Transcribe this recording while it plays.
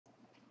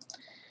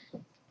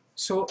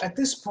So at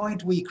this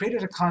point, we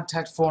created a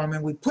contact form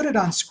and we put it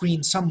on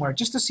screen somewhere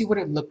just to see what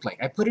it looked like.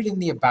 I put it in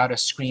the About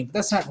Us screen, but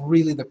that's not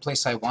really the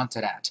place I want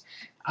it at.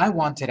 I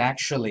want it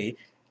actually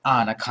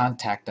on a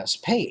Contact Us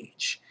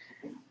page.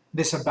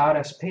 This About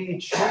Us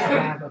page should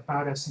have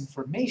About Us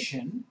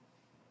information,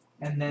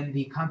 and then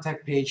the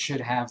contact page should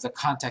have the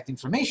contact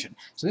information.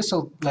 So this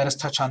will let us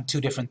touch on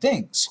two different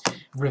things: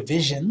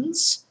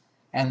 revisions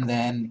and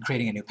then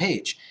creating a new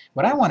page.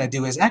 What I want to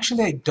do is,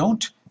 actually I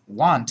don't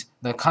want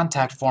the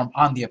contact form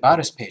on the About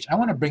Us page. I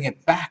want to bring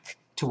it back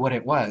to what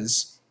it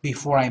was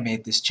before I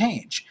made this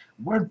change.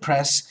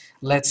 WordPress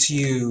lets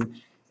you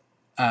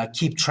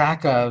keep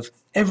track of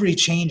every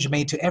change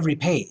made to every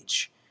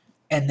page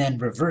and then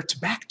revert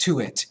back to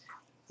it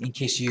in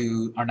case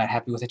you are not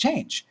happy with a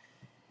change.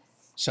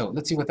 So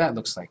let's see what that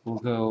looks like. We'll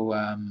go,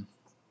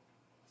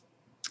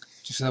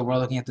 just so that we're all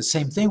looking at the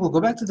same thing, we'll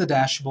go back to the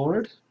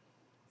dashboard,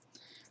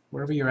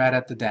 wherever you're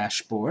at the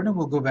dashboard, and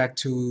we'll go back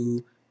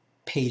to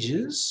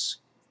Pages,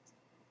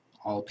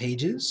 All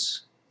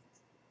Pages.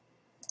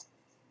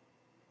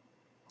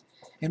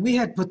 And we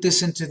had put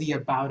this into the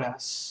About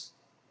Us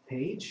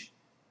page.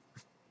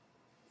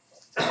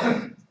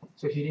 So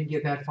if you didn't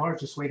get that far,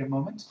 just wait a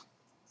moment.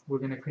 We're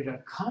going to create a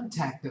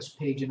Contact Us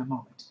page in a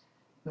moment.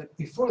 But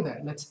before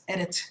that, let's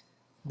edit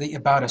the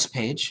About Us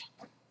page.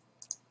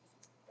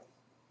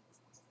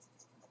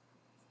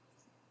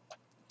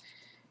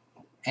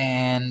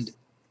 And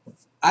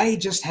I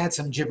just had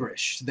some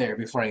gibberish there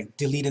before I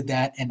deleted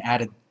that and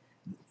added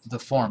the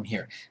form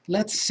here.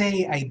 Let's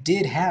say I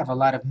did have a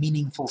lot of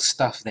meaningful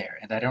stuff there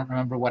and I don't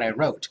remember what I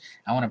wrote.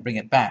 I want to bring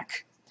it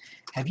back.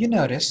 Have you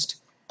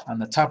noticed on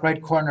the top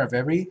right corner of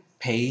every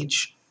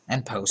page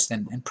and post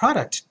and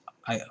product,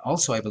 I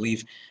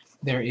believe,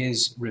 there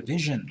is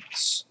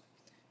revisions.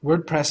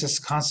 WordPress is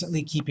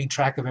constantly keeping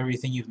track of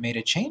everything you've made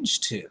a change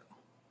to.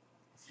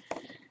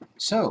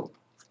 So,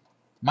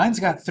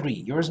 mine's got 3.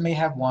 Yours may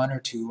have 1 or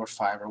 2 or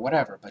 5 or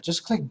whatever, but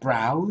just click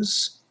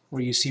Browse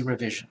where you see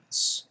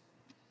revisions.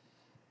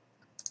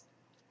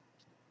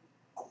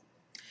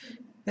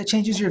 That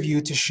changes your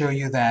view to show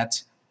you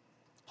that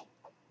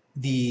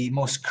the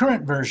most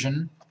current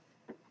version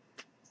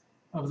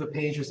of the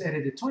page was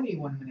edited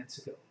 21 minutes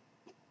ago.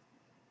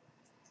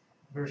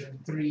 Version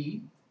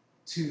 3,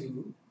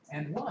 2,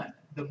 and 1.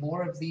 The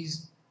more of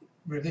these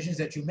revisions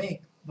that you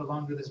make, the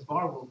longer this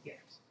bar will get.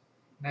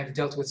 And I've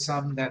dealt with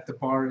some that the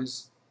bar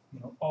is,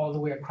 all the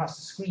way across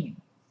the screen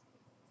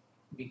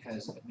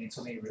because I've made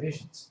so many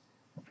revisions.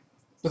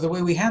 But the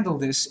way we handle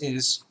this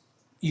is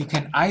you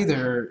can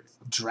either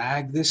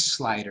drag this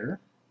slider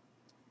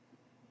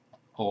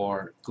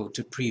or go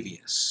to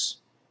Previous.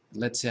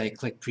 Let's say I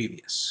click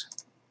Previous.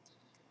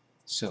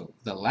 So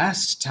the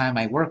last time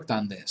I worked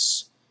on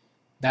this,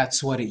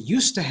 that's what it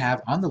used to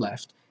have on the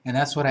left, and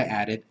that's what I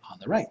added on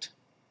the right.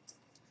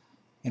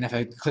 And if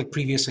I click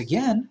Previous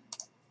again,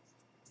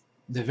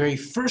 the very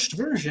first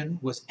version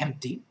was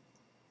empty,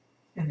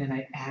 and then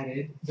I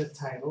added the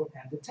title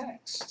and the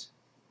text.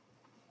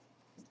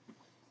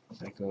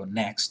 If I go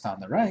Next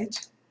on the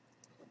right,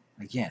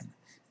 again,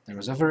 there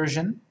was a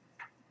version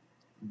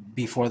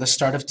before the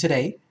start of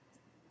today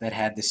that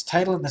had this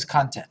title and this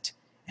content,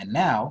 and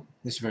now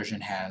this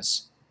version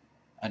has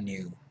a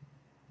new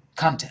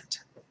content.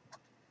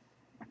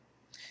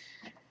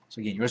 So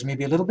again, yours may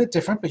be a little bit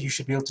different, but you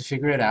should be able to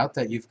figure it out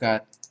that you've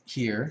got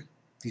here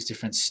these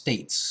different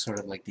states, sort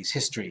of like these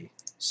history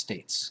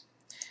states.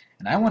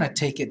 And I want to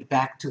take it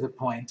back to the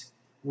point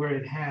where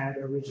it had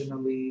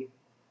originally,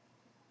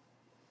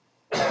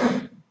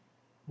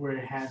 where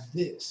it had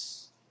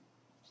this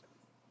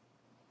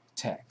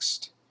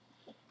text.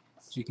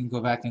 So you can go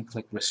back and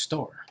click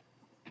Restore.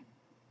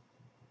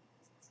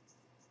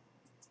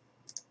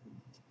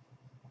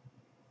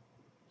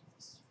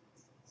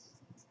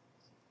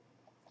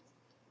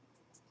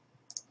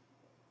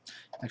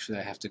 Actually,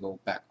 I have to go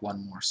back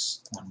one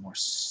more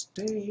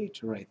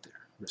stage right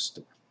there.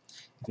 Restore.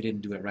 If I didn't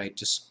do it right,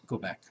 just go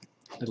back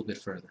a little bit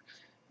further.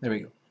 There we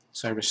go.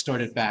 So I restored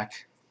it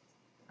back.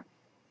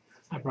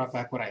 I brought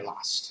back what I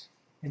lost.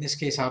 In this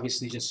case,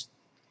 obviously, just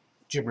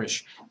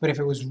gibberish. But if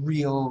it was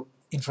real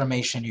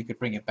information, you could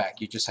bring it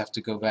back. You just have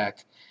to go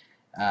back.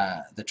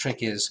 The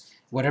trick is,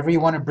 whatever you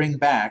want to bring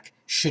back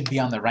should be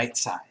on the right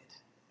side.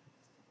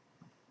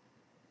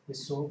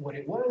 This is what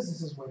it was.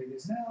 This is what it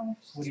is now.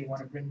 What do you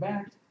want to bring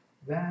back?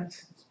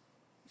 That.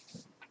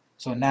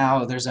 So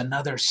now there's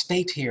another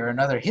state here,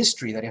 another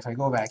history that if I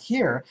go back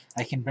here,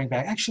 I can bring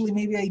back, actually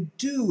maybe I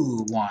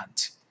do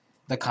want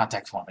the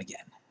contact form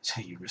again. So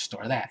you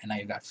restore that, and now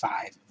you've got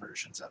 5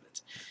 versions of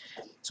it.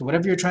 So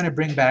whatever you're trying to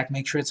bring back,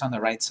 make sure it's on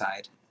the right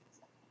side,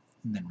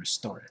 and then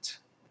restore it.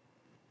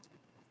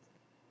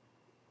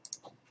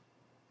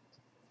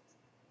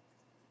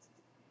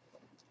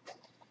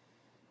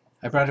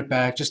 I brought it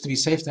back just to be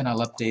safe, then I'll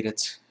update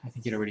it. I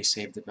think it already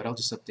saved it, but I'll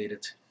just update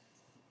it.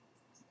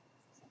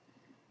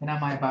 And now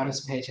my About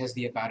Us page has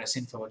the About Us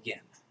info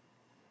again.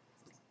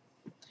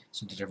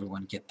 So did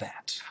everyone get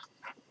that?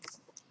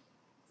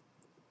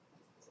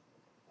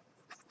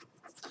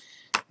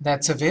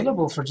 That's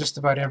available for just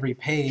about every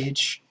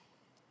page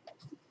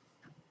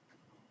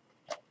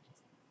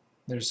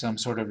There's some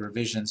sort of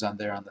revisions on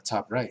there on the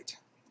top right.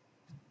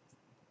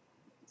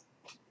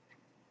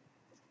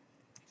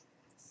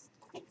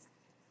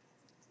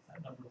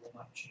 That number will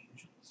not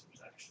change unless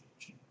there's actually a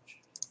change.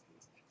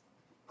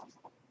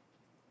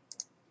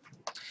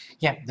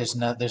 Yeah,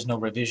 there's no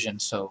revision,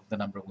 so the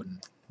number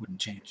wouldn't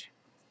change.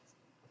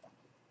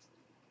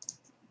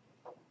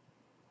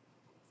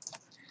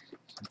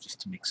 So just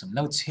to make some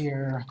notes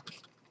here,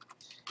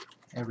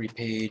 every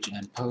page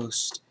and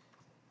post,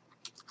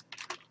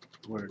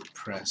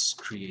 WordPress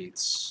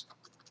creates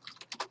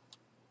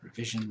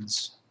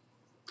revisions.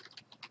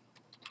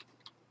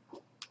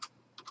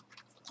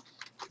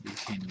 You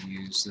can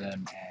use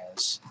them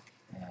as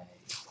a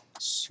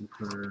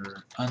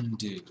super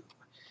undo.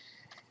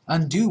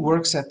 Undo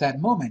works at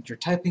that moment. You're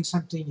typing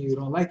something, you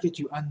don't like it,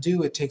 you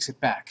undo, it takes it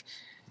back.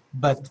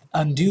 But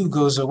undo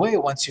goes away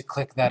once you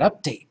click that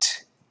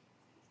update.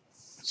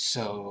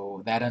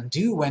 So that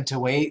undo went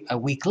away a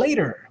week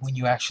later when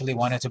you actually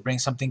wanted to bring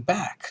something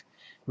back.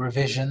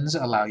 Revisions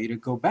allow you to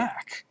go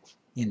back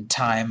in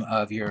time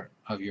of your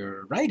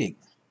writing.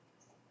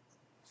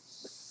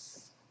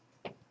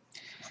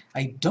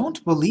 I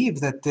don't believe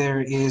that there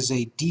is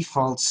a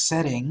default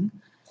setting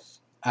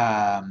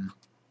of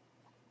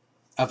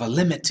a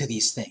limit to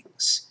these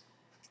things.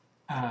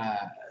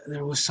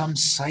 There was some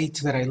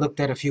site that I looked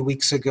at a few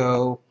weeks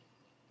ago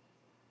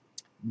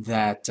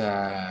that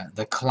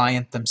the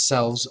client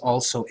themselves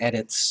also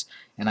edits,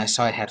 and I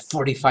saw it had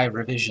 45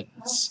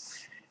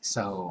 revisions.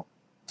 So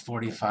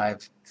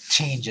 45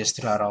 changes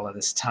throughout all of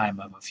this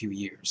time of a few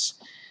years.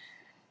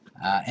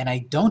 And I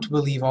don't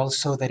believe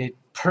also that it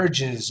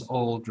purges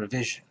old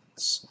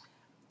revisions.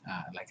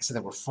 Like I said,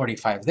 there were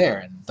 45 there,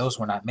 and those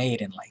were not made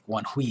in like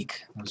 1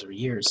 week. Those are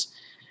years.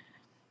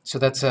 So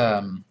that's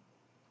a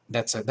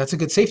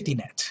good safety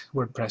net.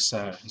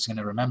 WordPress is going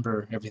to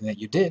remember everything that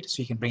you did,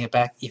 so you can bring it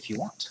back if you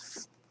want.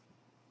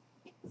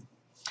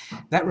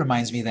 That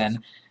reminds me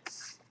then,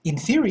 in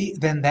theory,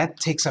 then that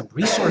takes up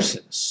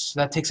resources.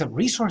 That takes up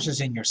resources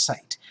in your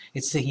site.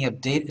 It's taking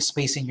up data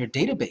space in your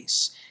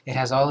database. It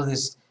has all of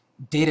this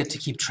data to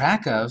keep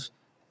track of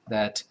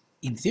that,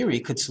 in theory,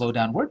 could slow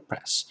down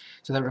WordPress.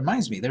 So that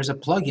reminds me, there's a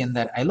plugin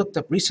that I looked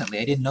up recently.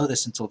 I didn't know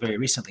this until very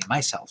recently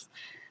myself.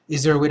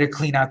 Is there a way to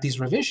clean out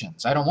these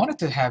revisions? I don't want it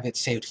to have it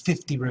saved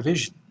 50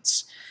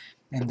 revisions.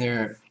 And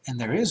there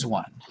is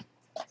one.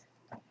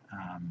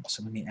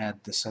 So let me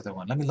add this other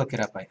one. Let me look it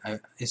up.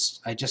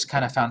 I just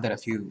kind of found that a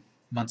few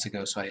months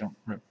ago, so I don't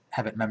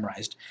have it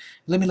memorized.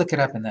 Let me look it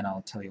up and then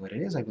I'll tell you what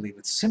it is. I believe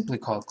it's simply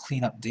called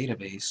Cleanup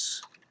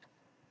Database.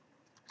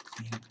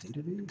 Cleanup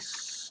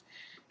Database.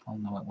 I'll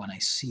know it when I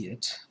see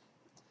it.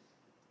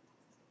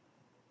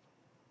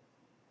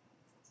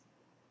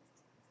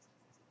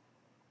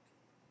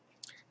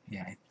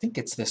 Yeah, I think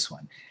it's this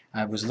one.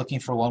 I was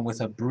looking for one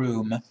with a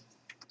broom.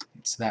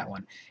 It's that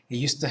one. It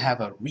used to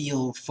have a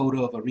real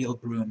photo of a real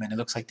broom, and it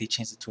looks like they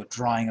changed it to a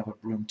drawing of a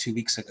broom 2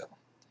 weeks ago.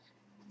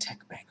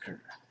 Tech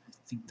Banker. I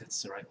think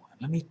that's the right one.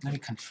 Let me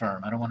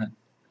confirm. I don't want to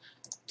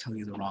tell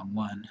you the wrong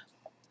one.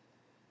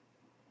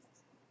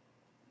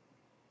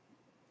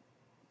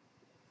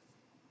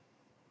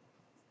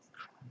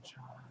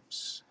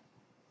 Jobs.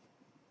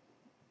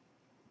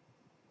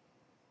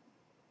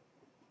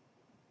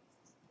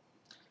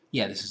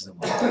 Yeah, this is the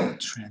one.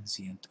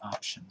 Transient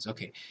options.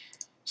 Okay.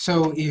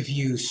 So if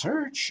you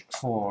search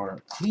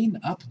for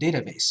Cleanup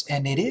Database,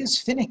 and it is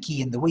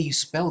finicky in the way you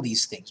spell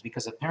these things,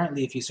 because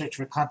apparently if you search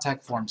for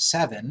contact form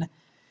 7,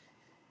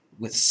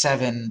 with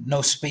 7,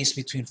 no space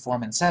between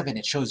form and 7,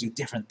 it shows you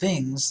different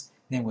things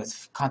than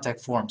with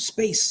contact form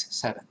space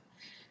 7.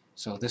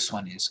 So this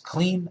one is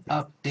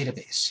Cleanup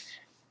Database.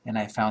 And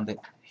I found it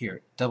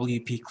here,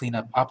 WP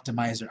Cleanup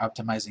Optimizer,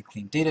 Optimizing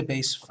Clean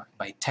Database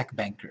by Tech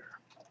Banker.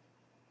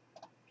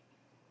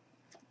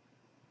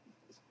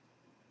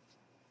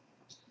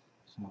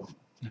 So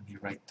let me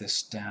write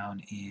this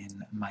down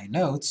in my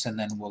notes, and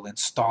then we'll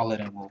install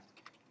it and we'll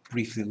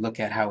briefly look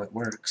at how it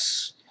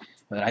works.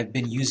 But I've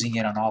been using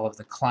it on all of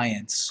the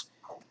clients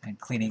and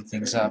cleaning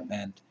things up,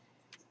 and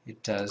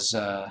it does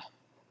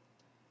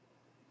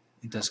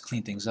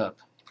clean things up.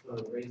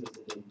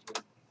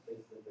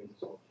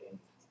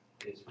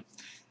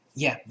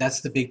 Yeah,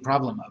 that's the big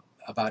problem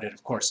about it,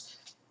 of course.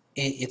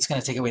 It's going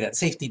to take away that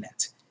safety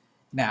net.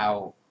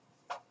 Now,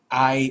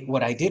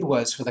 what I did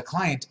was, for the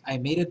client, I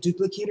made a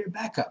duplicator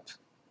backup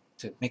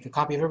to make a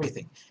copy of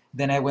everything.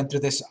 Then I went through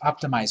this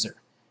optimizer,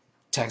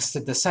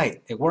 tested the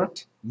site. It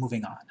worked,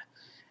 moving on.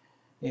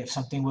 If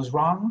something was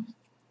wrong,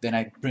 then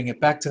I bring it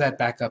back to that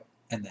backup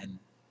and then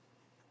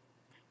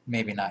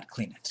maybe not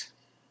clean it.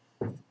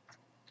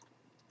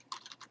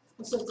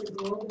 So it's a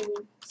global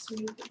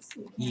suite.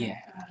 Yeah.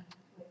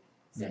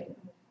 Say,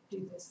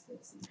 do this, and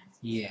this.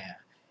 Yeah.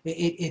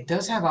 It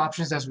does have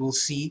options, as we'll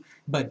see,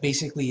 but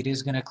basically it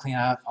is going to clean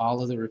out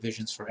all of the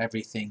revisions for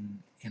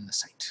everything in the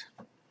site.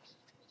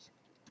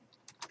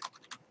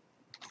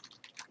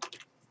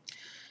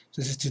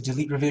 So this is to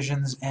delete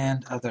revisions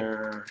and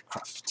other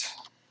cruft.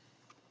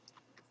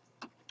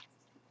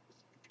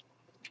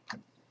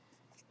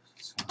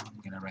 So I'm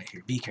going to write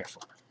here, be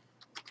careful.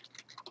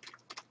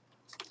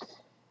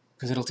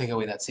 because it'll take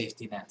away that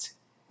safety net.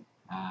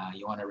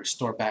 You want to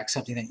restore back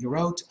something that you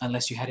wrote,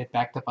 unless you had it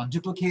backed up on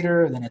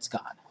Duplicator, then it's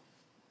gone.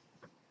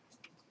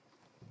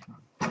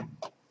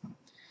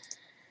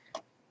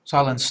 So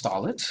I'll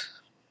install it,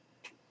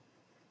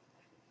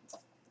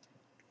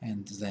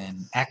 and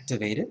then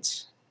activate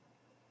it.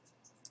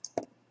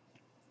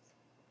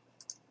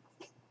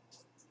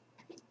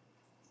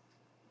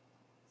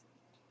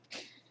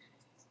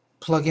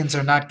 Plugins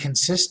are not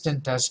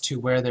consistent as to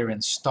where they're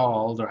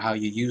installed or how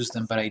you use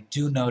them, but I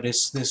do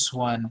notice this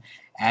one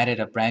added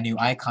a brand new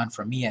icon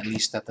for me, at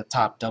least at the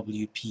top,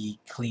 WP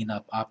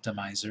Cleanup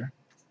Optimizer.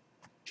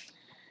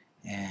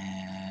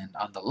 And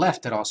on the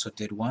left it also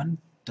did one,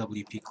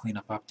 WP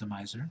Cleanup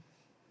Optimizer.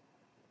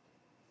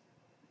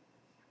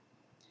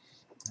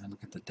 And I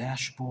look at the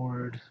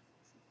dashboard.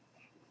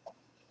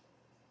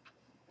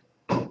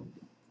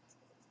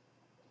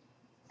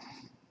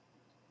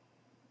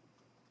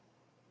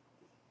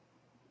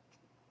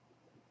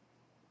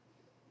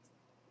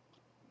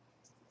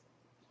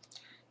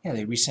 Yeah,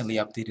 they recently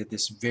updated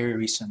this very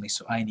recently,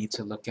 so I need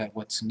to look at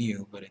what's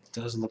new, but it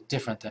does look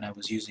different than I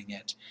was using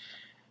it.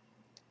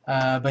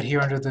 But here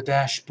under the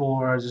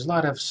dashboard, there's a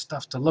lot of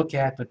stuff to look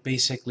at, but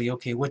basically,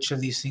 okay, which of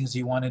these things do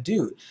you want to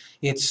do?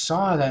 It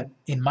saw that,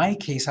 in my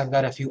case, I've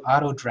got a few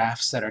auto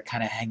drafts that are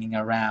kind of hanging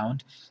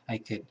around. I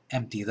could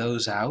empty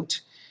those out.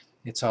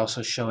 It's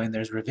also showing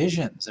there's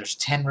revisions. There's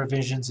 10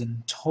 revisions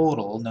in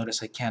total.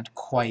 Notice I can't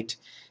quite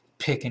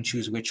pick and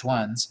choose which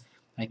ones.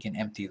 I can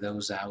empty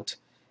those out.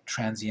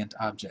 Transient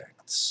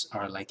objects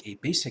are like a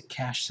basic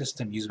cache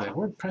system used by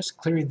WordPress.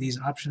 Clearing these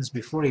options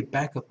before a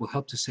backup will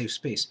help to save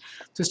space.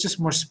 So it's just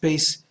more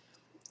space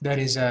that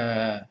is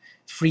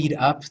freed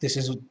up. This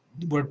is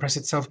WordPress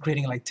itself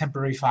creating like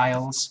temporary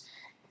files.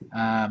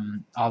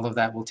 All of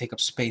that will take up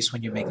space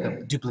when you make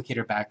the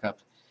duplicator backup.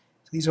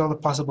 So these are all the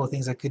possible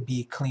things that could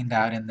be cleaned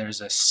out, and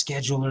there's a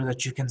scheduler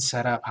that you can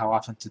set up, how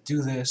often to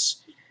do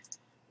this.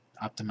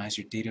 Optimize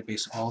your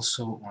database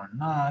also or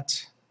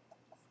not.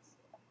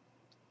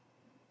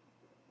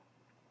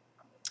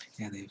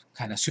 Yeah, they've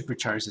kind of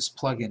supercharged this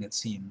plugin, it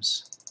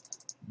seems.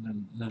 A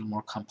little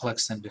more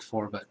complex than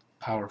before, but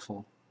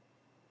powerful.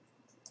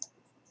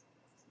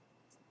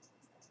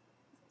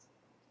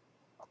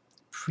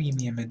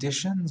 Premium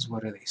editions,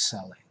 what are they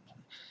selling?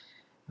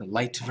 The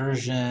light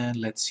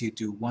version lets you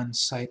do one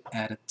site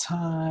at a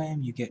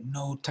time. You get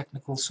no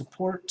technical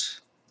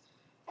support.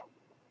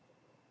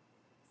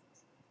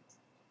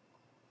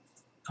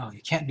 Oh,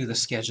 you can't do the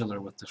scheduler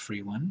with the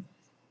free one.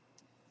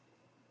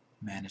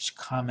 Manage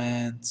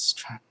comments,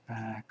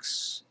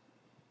 trackbacks.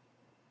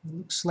 It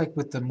looks like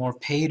with the more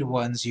paid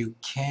ones you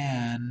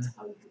can.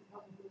 How you could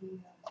probably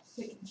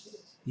pick and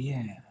choose.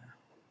 Yeah.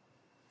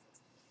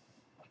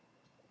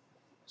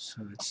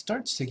 So it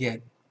starts to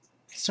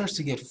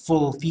get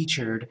full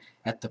featured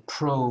at the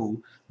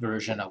Pro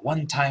version. A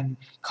one-time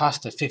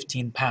cost of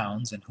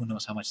 £15, and who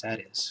knows how much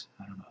that is?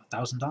 I don't know,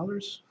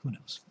 $1,000? Who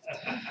knows?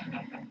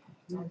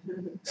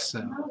 So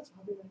Now it's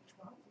probably like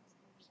 12.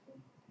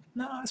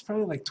 no, it's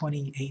probably like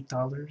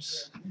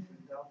 $28.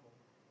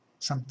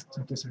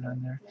 Something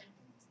around there.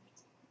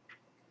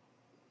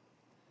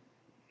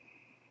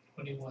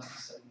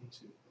 21.72.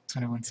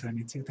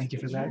 $21.72. Thank you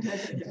for that.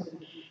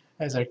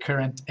 As our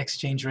current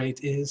exchange rate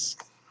is.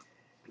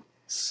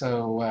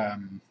 So,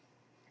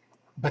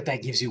 but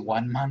that gives you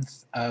 1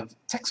 month of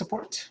tech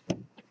support.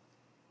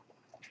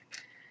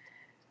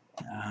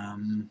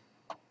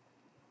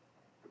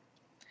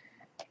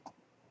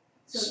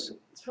 So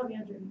it's probably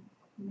under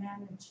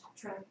manage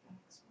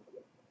trackbacks.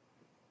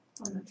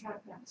 On the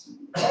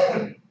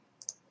trackbacks.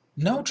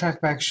 No,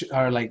 trackbacks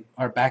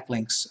are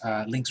backlinks,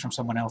 links from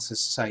someone else's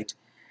site.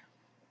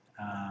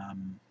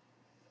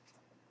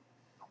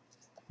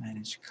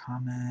 Manage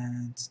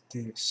comments,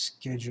 data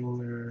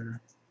scheduler.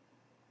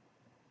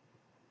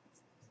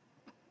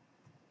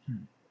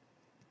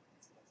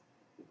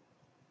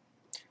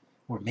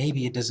 Or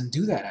maybe it doesn't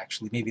do that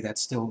actually. Maybe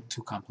that's still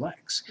too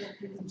complex. Yeah,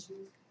 pick and choose.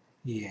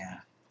 Yeah.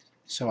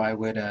 So I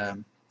would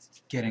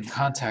get in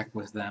contact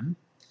with them.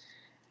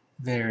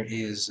 There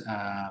is,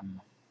 I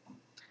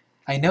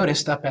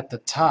noticed up at the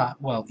top,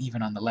 well,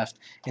 even on the left,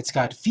 it's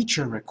got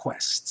feature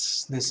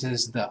requests. This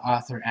is the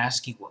author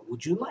asking, what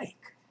would you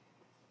like?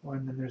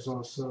 And then there's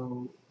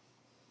also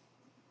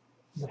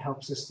the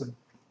help system.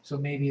 So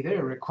maybe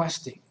they're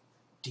requesting,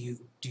 do you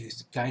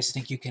guys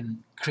think you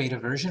can create a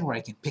version where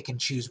I can pick and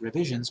choose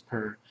revisions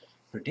per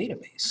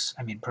database?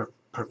 I mean,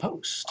 per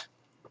post.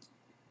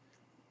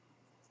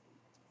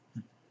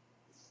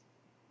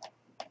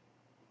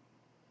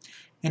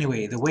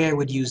 Anyway, the way I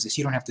would use this,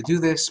 you don't have to do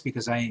this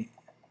because I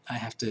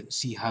have to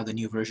see how the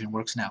new version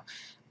works now.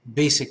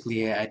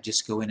 Basically, I'd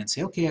just go in and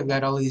say, okay, I've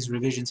got all these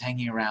revisions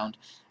hanging around.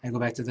 I go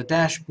back to the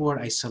dashboard,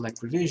 I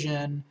select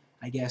revision,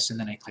 I guess, and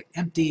then I click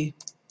empty.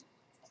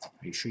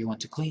 Are you sure you want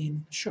to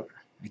clean? Sure.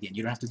 Again,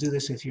 you don't have to do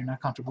this if you're not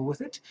comfortable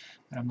with it,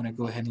 but I'm going to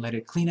go ahead and let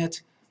it clean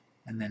it,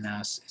 and then now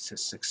it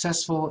says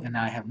successful, and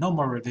now I have no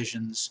more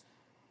revisions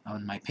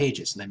on my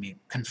pages. Let me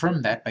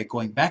confirm that by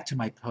going back to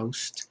my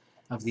post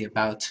of the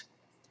about,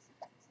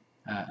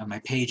 my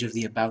page of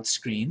the about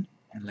screen.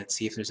 And let's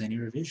see if there's any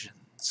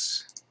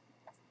revisions.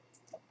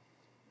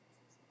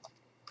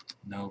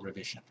 No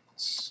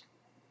revisions.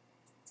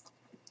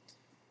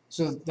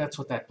 So that's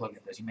what that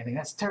plugin does. You may think,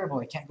 that's terrible,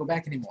 I can't go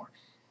back anymore.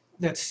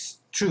 That's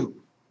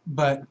true,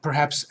 but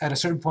perhaps at a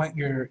certain point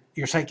your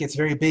site gets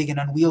very big and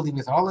unwieldy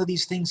with all of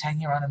these things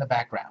hanging around in the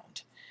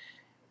background.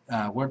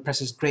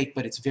 WordPress is great,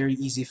 but it's very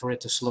easy for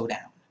it to slow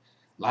down.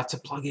 Lots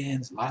of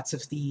plugins, lots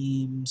of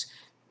themes,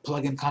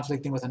 plugin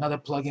conflicting with another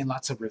plugin,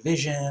 lots of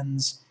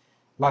revisions,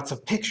 lots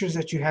of pictures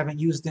that you haven't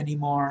used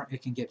anymore.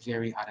 It can get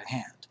very out of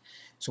hand.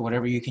 So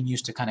whatever you can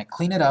use to kind of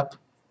clean it up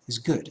is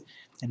good.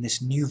 And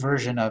this new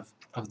version of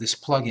this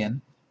plugin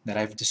that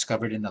I've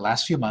discovered in the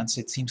last few months,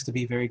 it seems to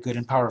be very good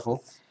and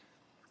powerful.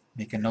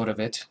 Make a note of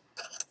it.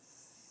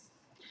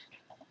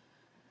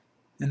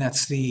 And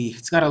that's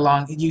it's got a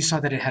long, you saw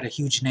that it had a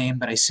huge name,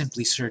 but I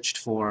simply searched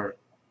for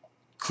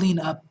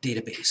Cleanup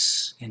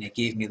Database, and it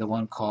gave me the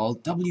one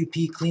called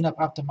WP Cleanup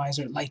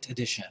Optimizer Lite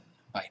Edition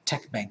by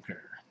TechBanker.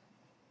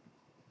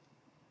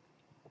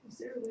 Is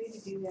there a way to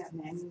do that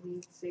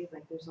manually? Say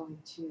like there's only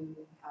 2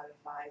 out of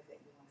 5 that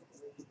you want to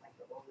delete, like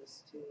the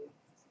oldest 2,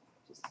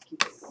 just to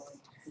keep it going.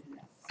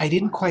 I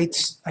didn't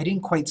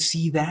quite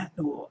see that.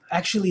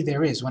 Actually,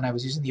 there is. When I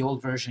was using the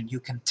old version,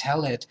 you can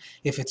tell it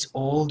if it's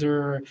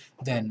older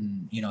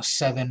than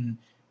 7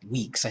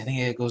 weeks. I think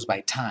it goes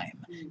by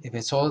time. If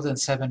it's older than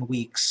 7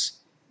 weeks,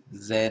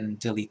 then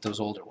delete those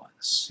older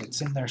ones.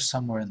 It's in there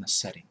somewhere in the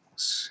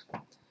settings.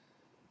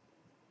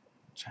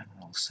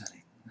 General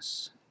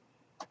settings.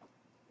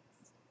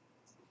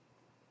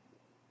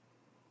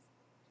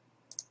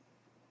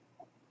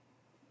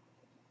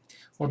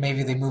 Or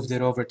maybe they moved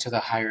it over to the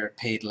higher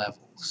paid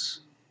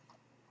levels.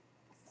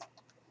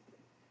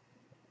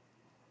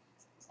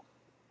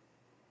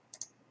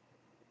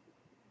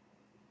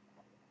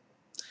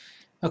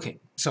 Okay,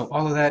 so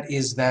all of that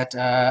is that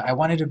I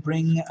wanted to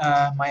bring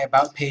my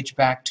About page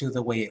back to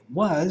the way it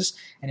was,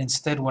 and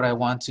instead what I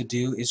want to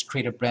do is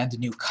create a brand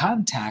new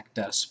Contact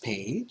Us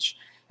page,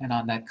 and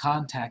on that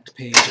Contact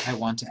page I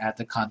want to add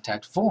the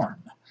contact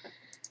form.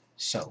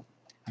 So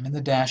I'm in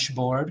the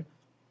dashboard.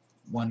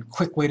 One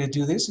quick way to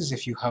do this is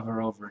if you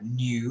hover over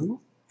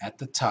New at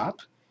the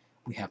top,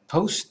 we have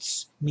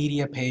Posts,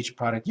 Media Page,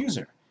 Product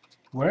User.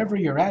 Wherever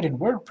you're at in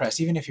WordPress,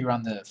 even if you're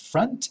on the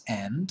front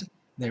end,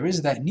 there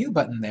is that New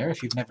button there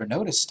if you've never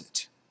noticed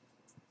it.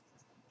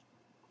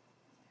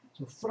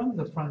 So from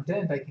the front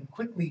end, I can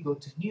quickly go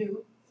to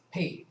New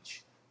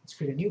Page. Let's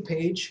create a new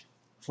page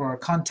for our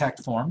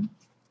contact form.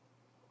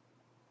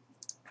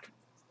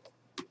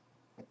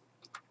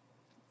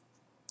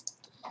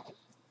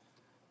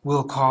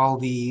 We'll call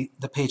the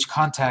page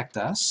Contact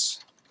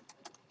Us.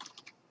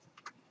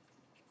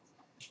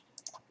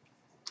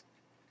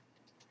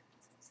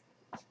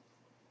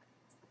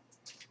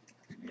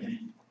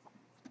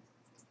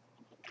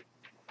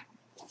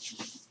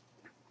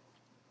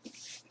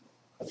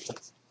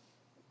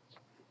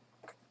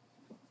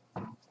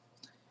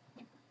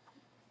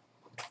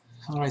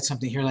 I'll write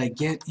something here like,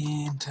 get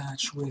in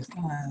touch with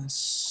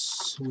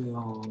us.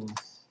 We'll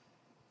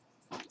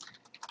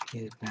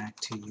get back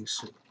to you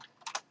soon.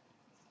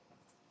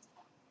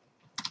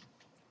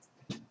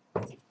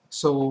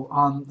 So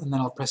and then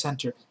I'll press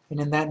enter. And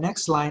in that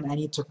next line, I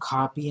need to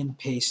copy and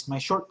paste my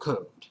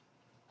shortcode.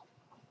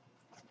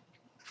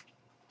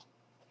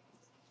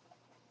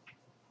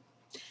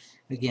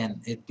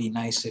 Again, it'd be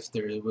nice if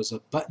there was a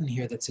button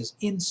here that says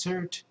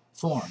Insert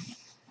Form.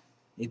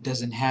 It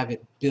doesn't have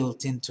it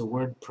built into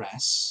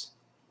WordPress.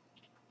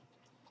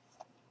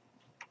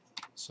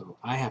 So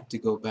I have to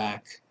go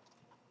back.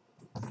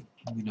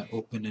 I'm going to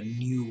open a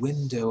new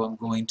window. I'm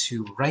going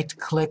to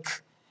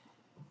right-click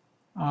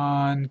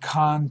on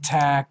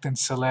Contact and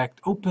select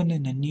Open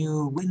in a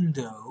New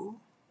Window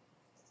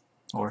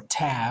or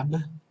Tab.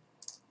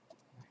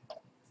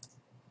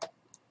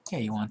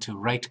 Okay, you want to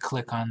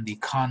right-click on the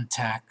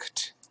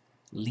contact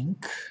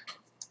link,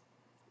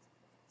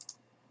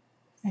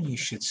 and you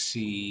should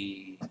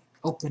see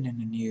Open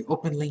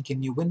link in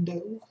new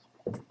window.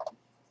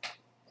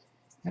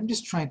 I'm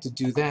just trying to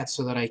do that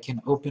so that I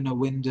can open a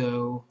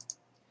window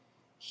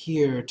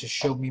here to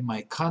show me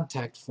my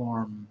contact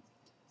form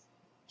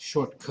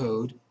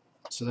shortcode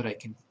so that I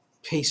can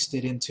paste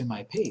it into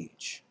my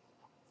page.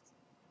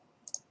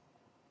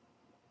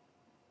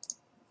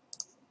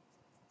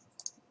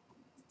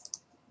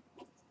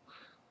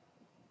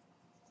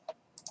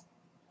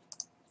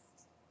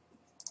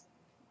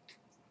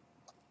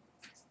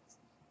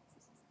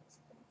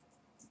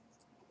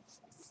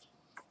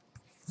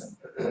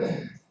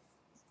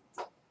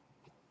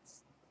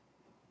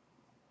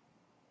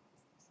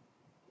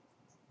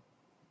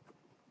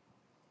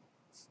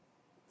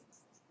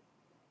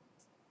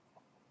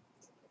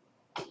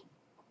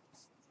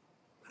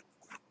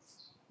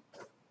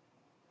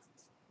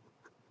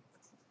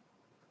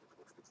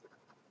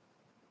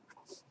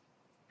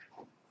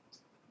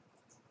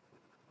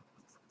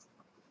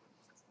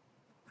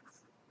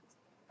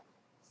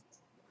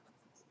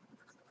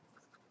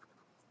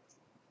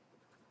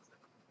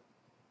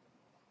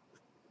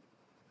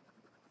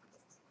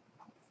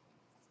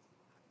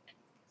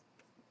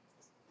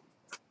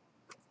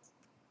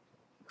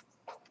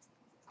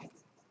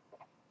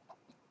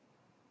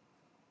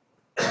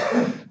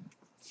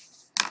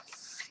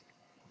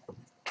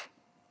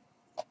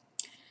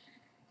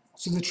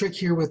 So the trick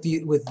here with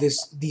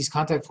these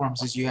contact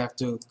forms is you have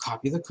to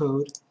copy the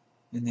code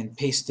and then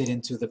paste it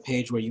into the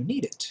page where you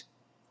need it.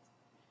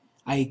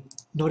 I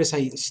notice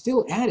I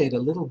still added a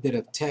little bit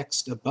of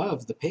text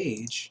above the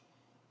page,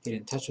 get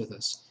in touch with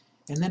us,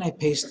 and then I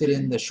pasted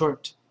in the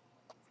short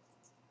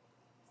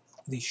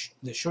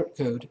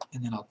code,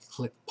 and then I'll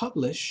click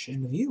publish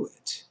and view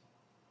it.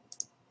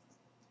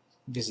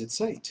 Visit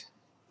site.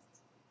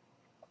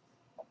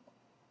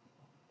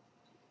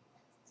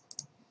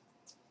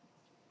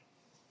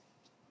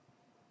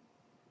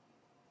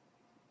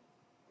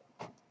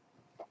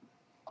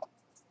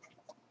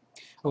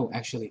 Oh,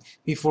 actually,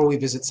 before we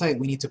visit site,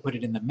 we need to put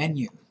it in the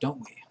menu, don't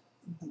we?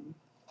 Mhm.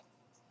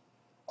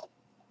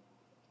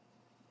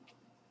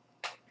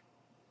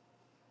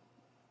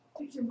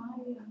 Picture my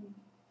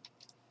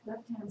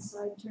left-hand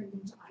side turned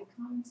into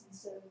icons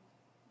instead of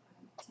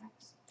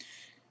text.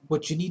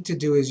 What you need to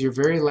do is your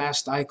very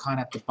last icon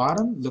at the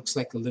bottom looks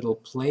like a little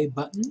play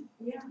button.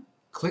 Yeah.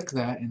 Click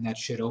that, and that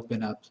should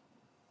open up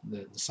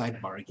the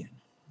sidebar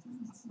again.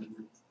 It's not-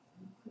 I'm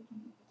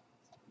clicking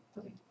it.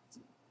 Okay.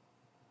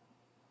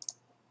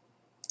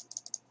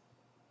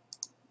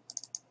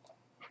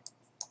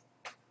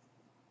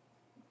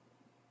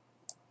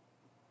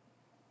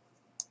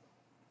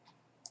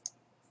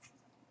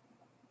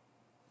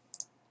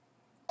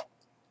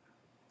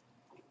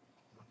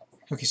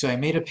 Okay, so I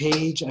made a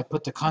page, I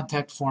put the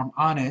contact form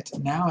on it.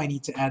 Now I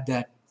need to add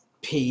that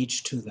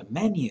page to the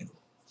menu.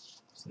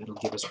 So that'll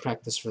give us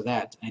practice for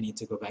that. I need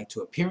to go back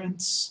to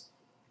Appearance,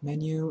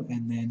 Menu,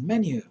 and then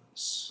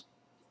Menus.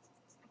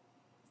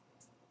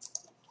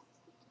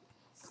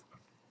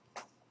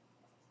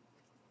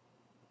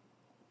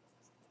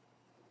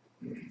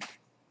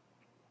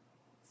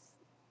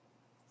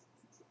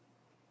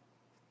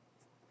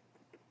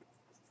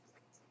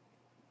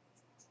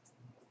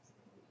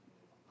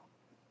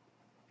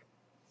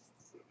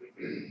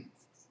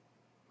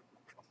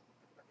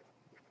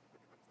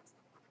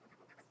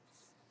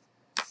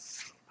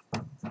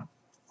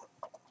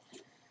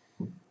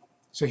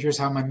 So here's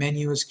how my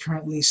menu is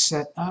currently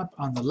set up.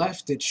 On the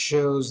left, it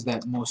shows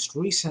that most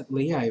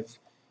recently I've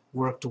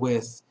worked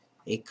with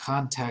a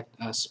Contact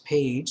Us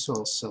page, so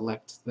I'll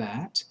select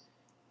that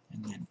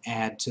and then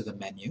add to the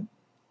menu.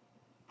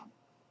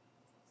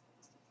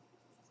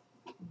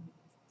 How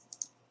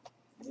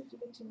did you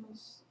get to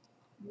most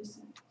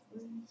recent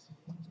ones?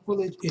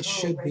 Well, it Oh,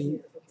 should right be. here,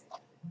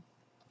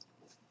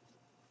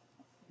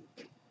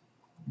 okay.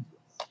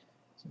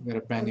 So I've got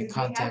a brand new We have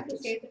Contact to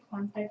Us. save the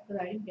contact,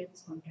 but I didn't get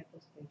this contact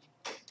us page.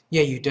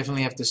 Yeah, you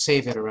definitely have to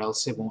save it, or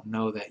else it won't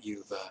know that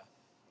you've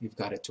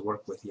got it to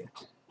work with yet.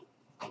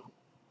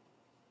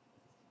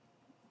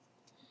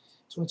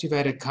 So once you've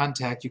added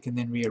contact, you can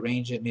then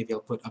rearrange it. Maybe I'll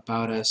put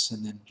About Us,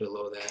 and then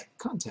below that,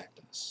 Contact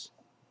Us.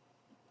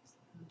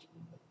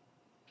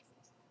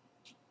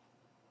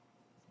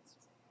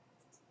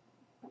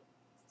 And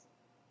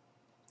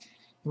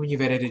when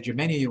you've edited your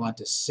menu, you want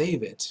to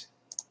save it,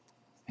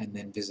 and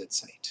then visit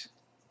site.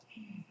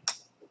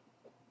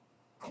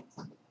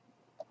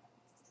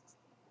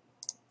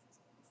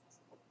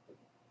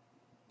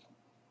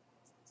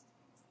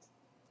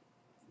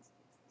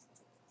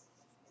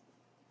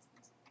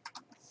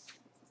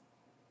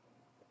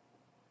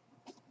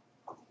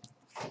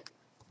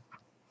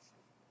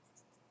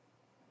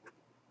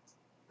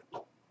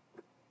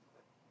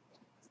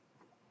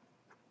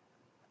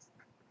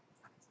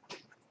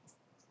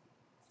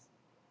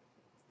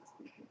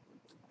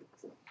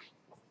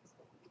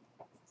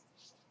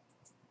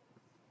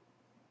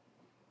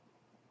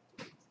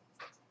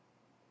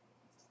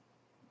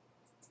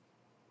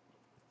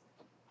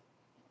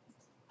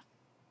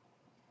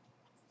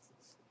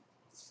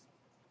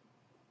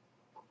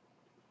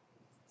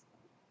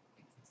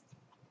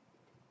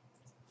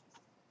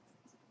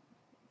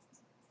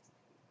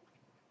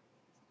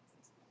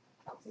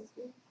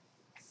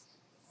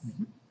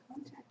 Mhm.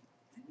 Contact,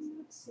 I'm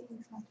not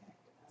seeing contact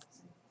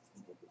us.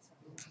 I think it's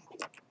under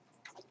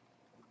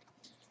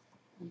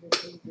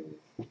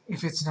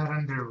If it's not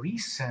under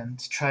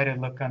Recent, try to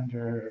look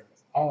under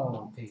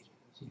All Pages.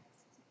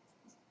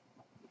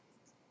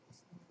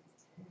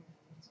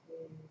 That's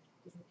weird.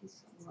 Did I do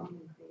something wrong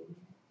in creating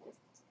it?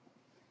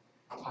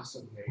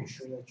 Possibly. Are you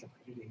sure that you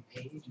created a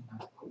page and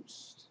not a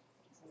post?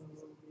 Oh,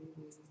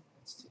 maybe.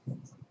 Let's take a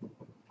look.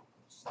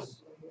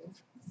 Posts. Right here.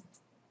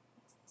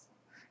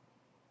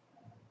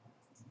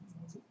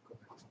 Go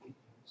back to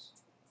Pages.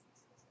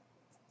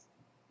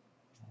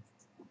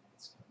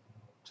 It's got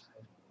no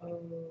title.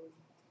 Oh,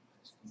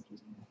 It's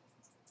confusing. right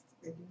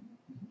here.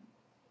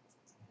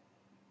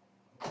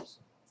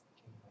 So,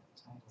 give that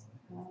title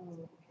there.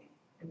 Oh, okay.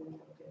 And then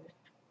that'll do it.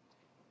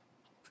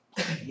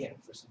 Yeah,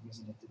 for some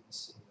reason it didn't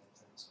say that,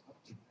 so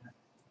update that.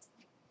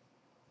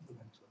 Go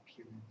back to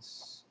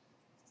Appearance.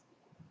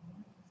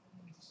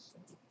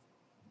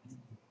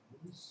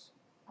 Menus.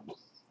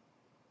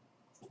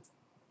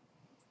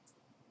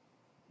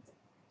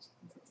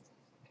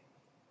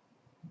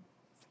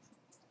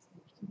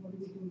 So what do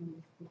we do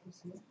now? Put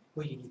this here?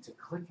 Well, you need to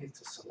click it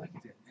to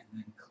select it, and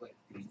then click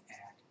the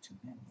Add to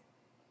Menu.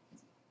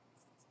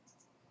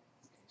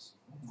 Okay, so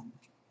then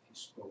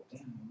scroll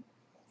down,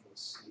 you'll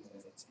see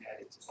that it's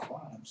added to the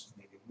bottom, so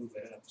maybe move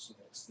it up so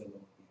that it's still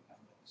over the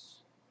About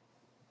Us.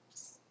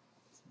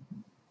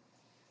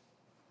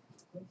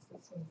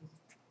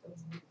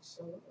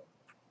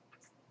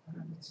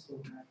 Let's go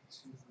back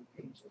to the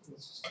page.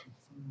 Let's just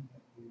confirm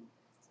that it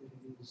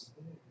is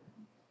there.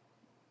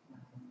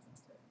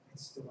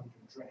 It's still under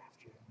draft.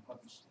 You haven't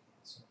published it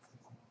yet, so click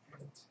on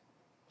edit.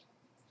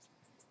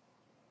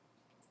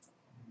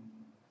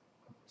 And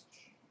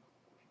publish.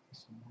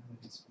 So now that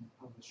it's been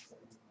published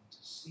for everyone to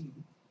see,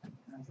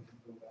 now we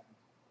can go back.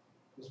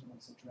 This one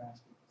is a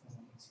draft, but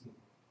it's here.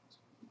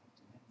 So we go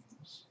to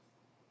menus.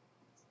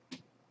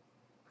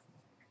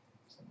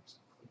 So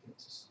just click it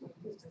to select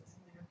it.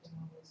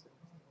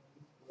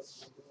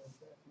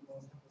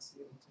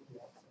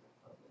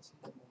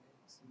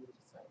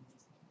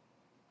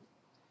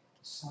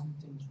 Some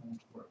things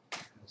won't work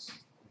because,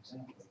 for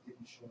example, it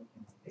didn't show up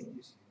in the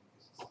pages here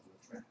because it's still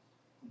a draft.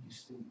 But you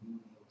still will be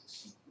able to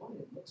see what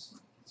it looks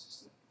like. It's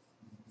just that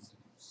you need to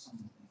do some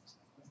things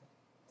like that.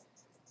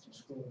 So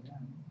scroll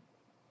down.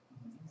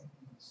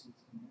 Let's see if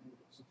it's been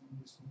added. So I'm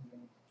just going to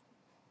go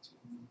to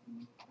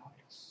the About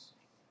Us.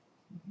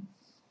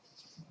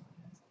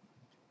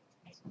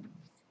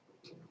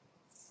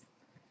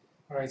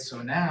 All right,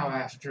 so now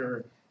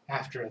after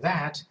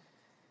that,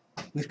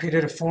 we've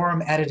created a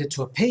form, added it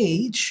to a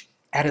page,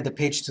 added the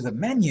page to the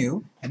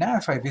menu, and now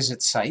if I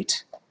visit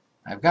site,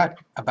 I've got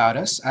About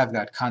Us, I've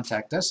got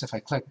Contact Us. If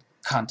I click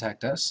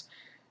Contact Us,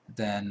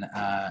 then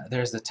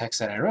there's the text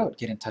that I wrote,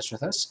 get in touch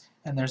with us,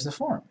 and there's the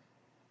form.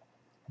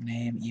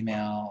 Name,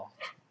 email,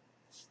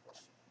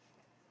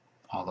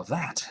 all of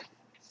that.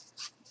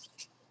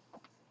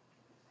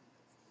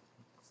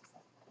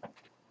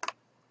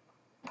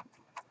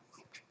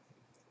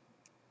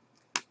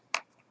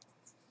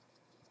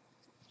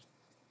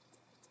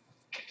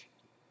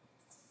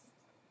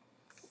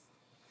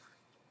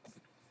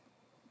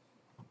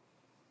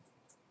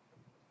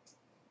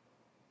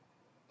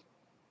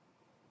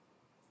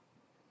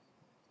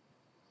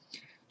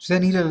 So they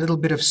need a little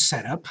bit of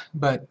setup,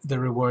 but the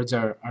rewards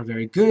are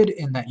very good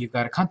in that you've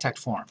got a contact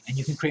form, and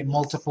you can create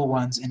multiple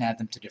ones and add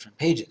them to different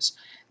pages.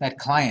 That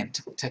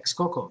client,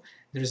 Texcoco,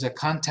 there's a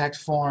contact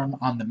form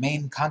on the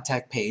main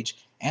contact page,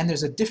 and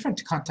there's a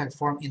different contact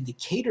form in the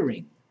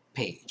catering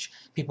page.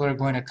 People are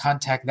going to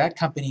contact that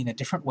company in a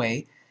different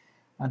way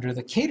under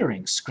the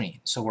catering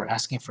screen, so we're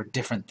asking for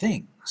different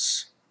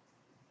things.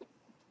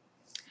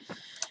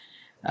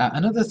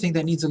 Another thing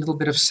that needs a little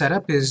bit of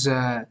setup is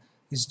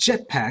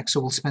Jetpack, so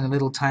we'll spend a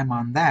little time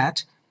on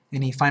that.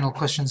 Any final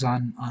questions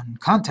on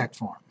contact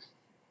form?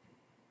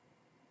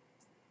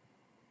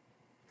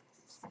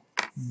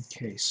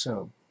 Okay,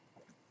 so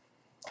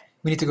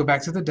we need to go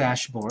back to the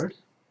dashboard.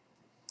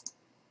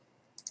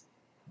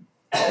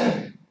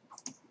 And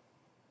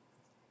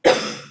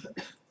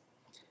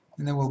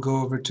then we'll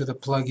go over to the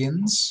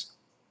plugins,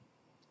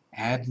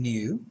 add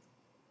new.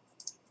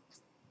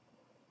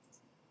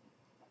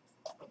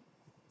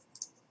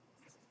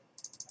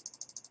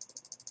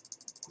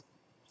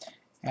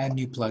 Add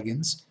new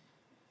plugins.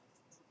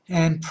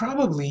 And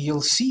probably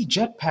you'll see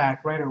Jetpack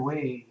right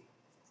away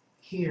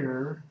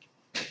here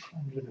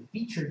under the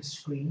featured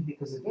screen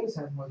because it does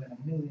have more than 1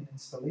 million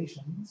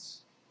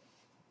installations.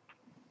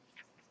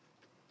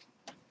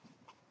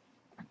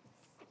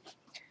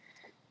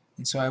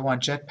 And so I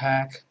want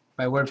Jetpack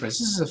by WordPress.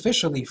 This is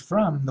officially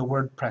from the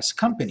WordPress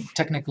company.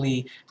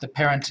 Technically, the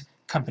parent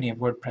company of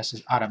WordPress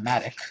is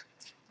Automatic.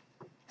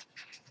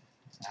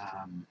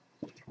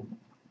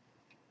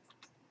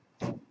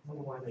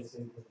 Why they say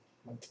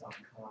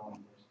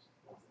 .com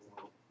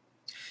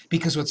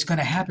Because what's going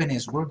to happen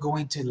is we're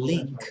going to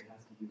link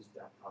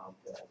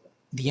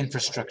the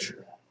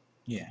infrastructure.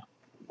 Yeah.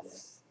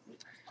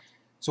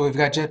 So we've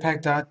got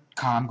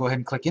jetpack.com. Go ahead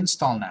and click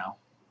Install now.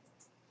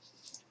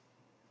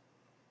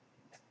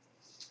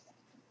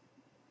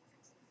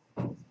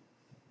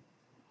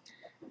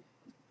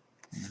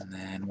 And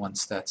then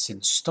once that's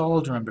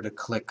installed, remember to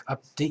click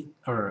Update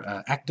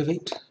or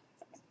Activate.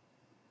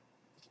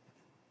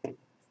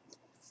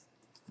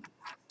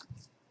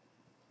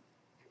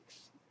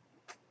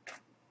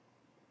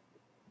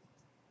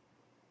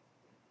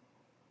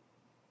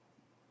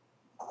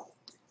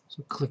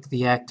 So click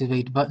the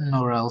Activate button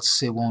or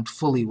else it won't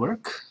fully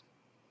work.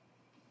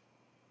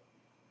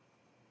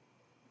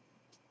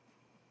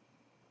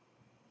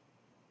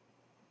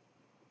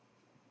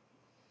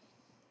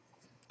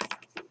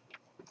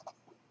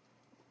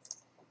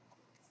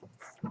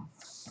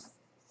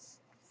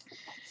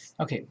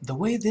 Okay, the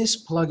way this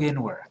plugin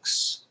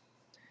works,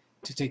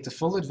 to take the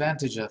full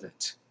advantage of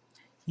it,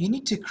 you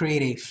need to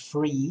create a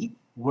free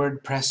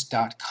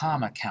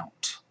WordPress.com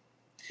account.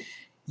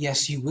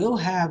 Yes, you will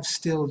have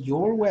still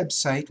your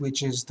website,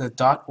 which is the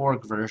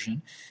 .org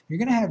version. You're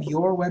going to have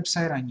your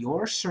website on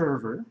your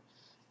server,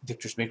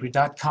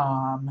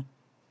 victorsbakery.com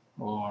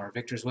or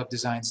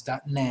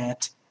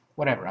victorswebdesigns.net,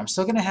 whatever. I'm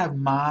still going to have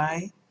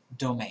my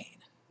domain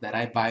that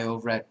I buy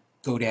over at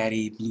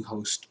GoDaddy,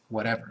 Bluehost,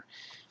 whatever.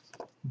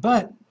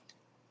 But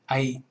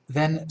I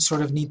then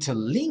sort of need to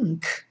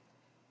link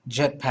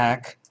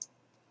Jetpack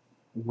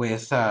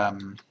with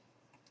 .com.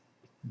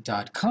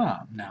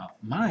 Now,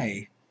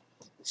 my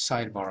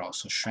sidebar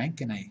also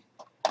shrank, and I think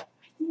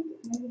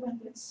maybe when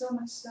it gets so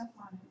much stuff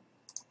on it,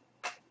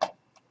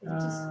 it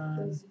just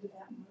goes into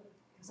that mode,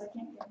 because I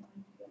can't get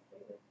mine to get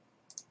bigger.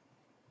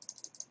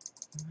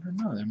 I don't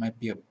know, there might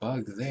be a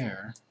bug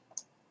there.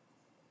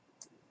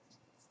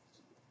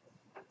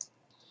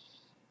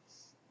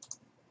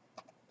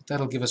 But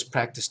that'll give us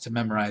practice to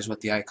memorize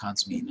what the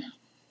icons mean.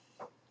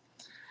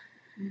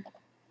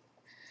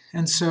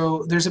 And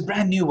so there's a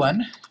brand new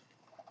one.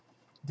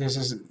 There's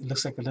this, it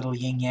looks like a little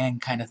yin-yang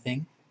kind of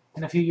thing.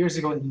 And a few years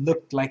ago it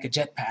looked like a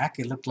jetpack.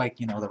 It looked like,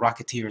 you know, the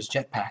Rocketeer's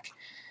jetpack.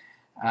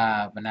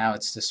 But now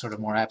it's this sort of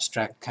more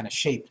abstract kind of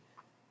shape.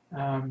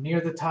 Near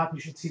the top you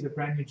should see the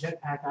brand new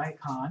jetpack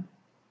icon.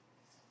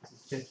 This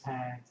is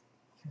jetpack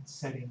and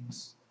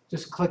settings.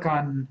 Just click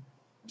on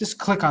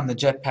the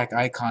jetpack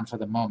icon for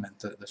the moment,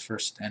 the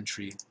first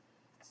entry.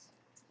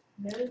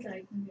 Where is the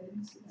icon? I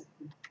didn't see that.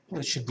 Well,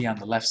 it should be on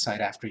the left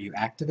side after you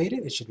activate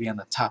it. It should be on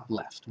the top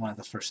left, one of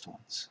the first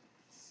ones.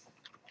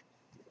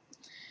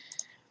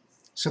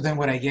 So then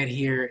what I get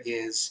here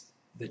is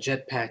the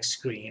Jetpack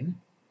screen.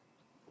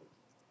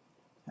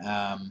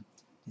 It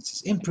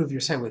says, improve your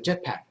site with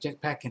Jetpack.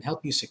 Jetpack can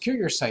help you secure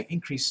your site,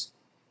 increase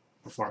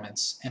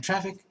performance and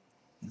traffic,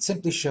 and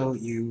simply show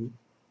you,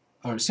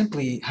 or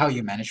simply how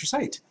you manage your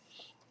site.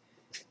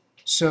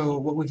 So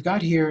what we've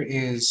got here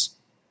is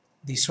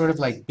these sort of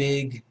like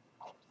big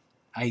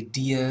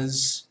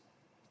ideas,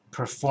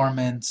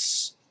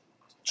 performance,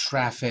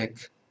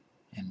 traffic,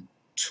 and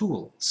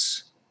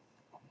tools.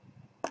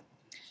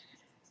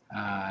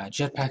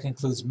 Jetpack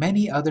includes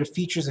many other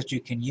features that you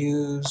can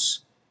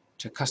use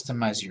to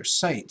customize your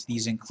site.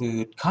 These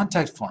include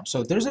contact form.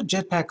 So there's a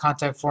Jetpack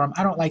contact form.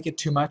 I don't like it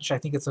too much. I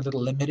think it's a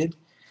little limited.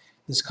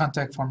 This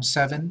contact form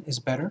 7 is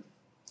better.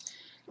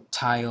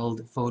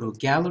 Tiled photo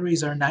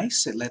galleries are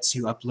nice. It lets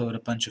you upload a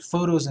bunch of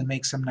photos and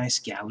make some nice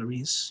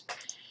galleries.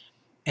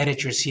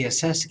 Edit your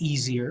CSS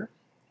easier.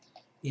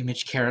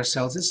 Image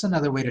carousels. This is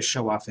another way to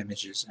show off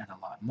images and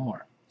a lot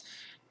more.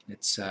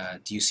 It's,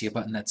 do you see a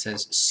button that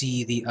says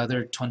see the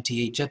other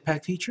 28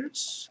 Jetpack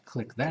features?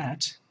 Click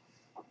that.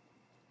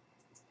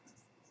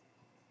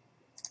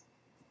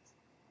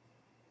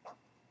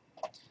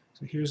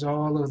 So here's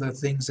all of the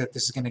things that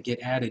this is going to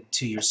get added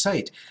to your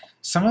site.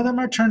 Some of them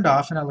are turned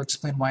off, and I'll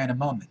explain why in a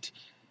moment.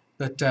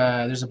 But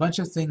there's a bunch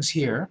of things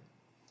here.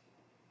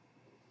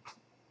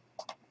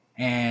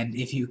 And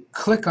if you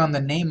click on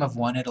the name of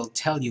one, it'll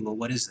tell you, well,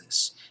 what is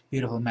this?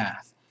 Beautiful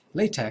math.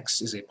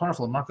 LaTeX is a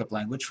powerful markup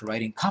language for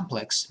writing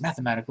complex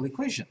mathematical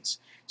equations.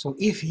 So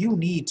if you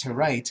need to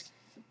write,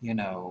 you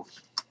know,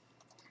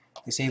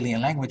 this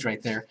alien language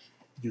right there,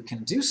 you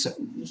can do so.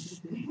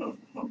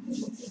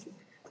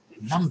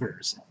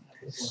 Numbers,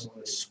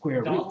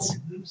 square roots.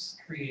 Donald Goose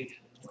creation.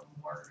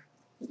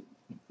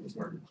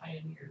 We're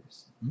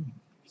pioneers.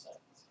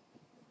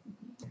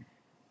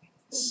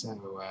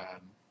 So,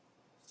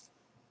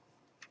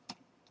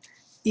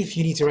 if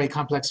you need to write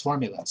complex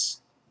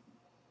formulas,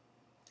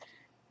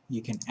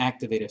 you can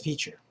activate a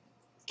feature,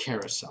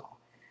 carousel.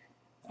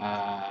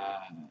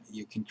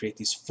 You can create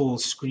these full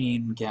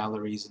screen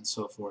galleries and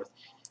so forth.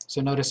 So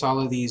notice all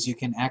of these, you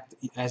can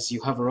as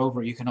you hover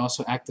over, you can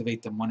also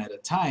activate them one at a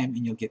time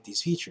and you'll get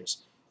these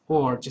features.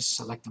 Or just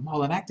select them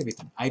all and activate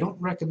them. I don't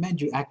recommend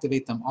you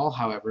activate them all,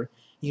 however.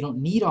 You don't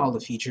need all the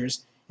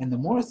features, and the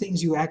more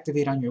things you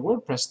activate on your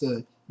WordPress,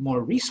 the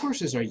more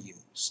resources are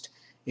used.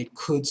 It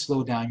could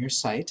slow down your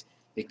site.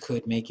 It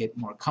could make it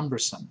more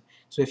cumbersome.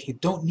 So if you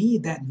don't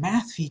need that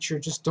math feature,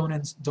 just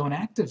don't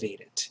activate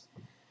it.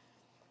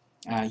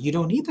 You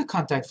don't need the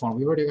contact form.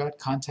 We already got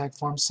contact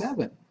form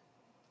 7.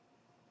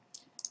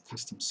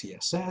 Custom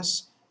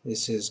CSS.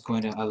 This is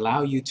going to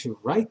allow you to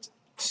write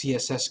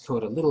CSS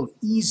code a little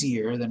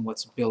easier than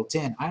what's built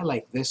in. I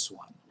like this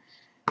one.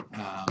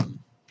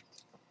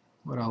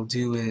 What I'll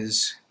do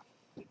is,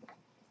 let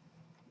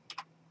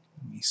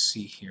me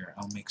see here,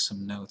 I'll make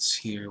some notes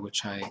here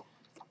which I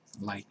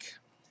like.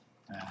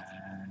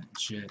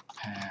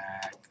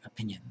 Jetpack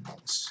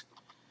opinions.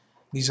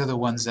 These are the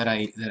ones that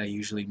I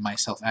usually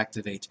myself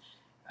activate.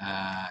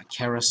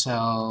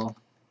 Carousel,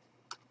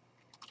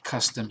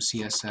 custom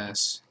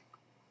CSS,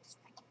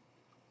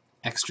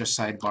 extra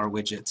sidebar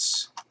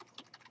widgets.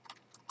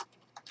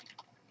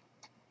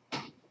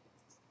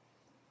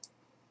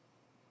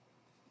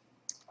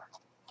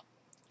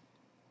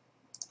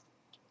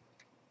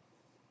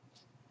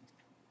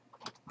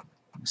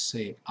 Let's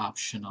say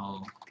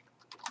optional,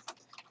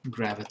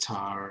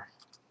 gravatar,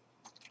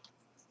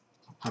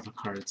 hover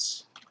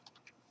cards.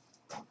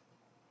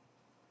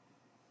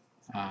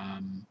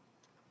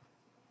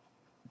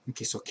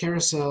 Okay, so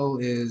carousel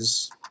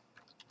is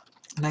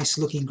nice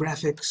looking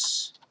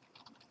graphics.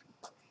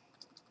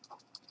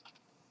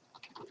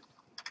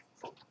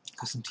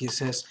 Custom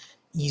CSS,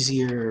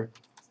 easier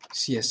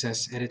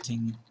CSS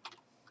editing.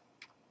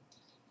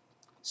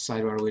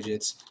 Sidebar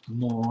widgets,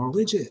 more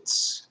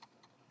widgets.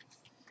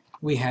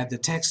 We had the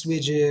text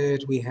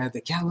widget, we had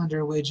the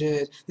calendar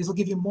widget. This will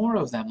give you more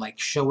of them, like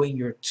showing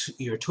your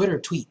Twitter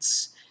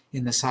tweets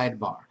in the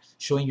sidebar,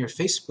 showing your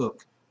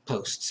Facebook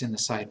posts in the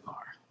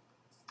sidebar.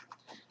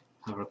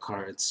 Hover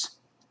cards.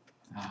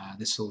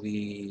 This will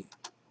be,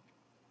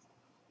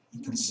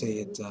 you can say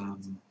it,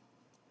 you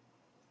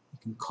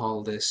can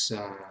call this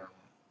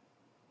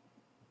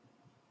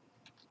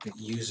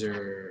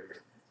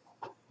user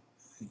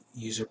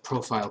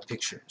profile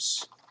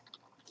pictures.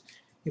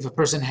 If a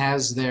person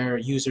has their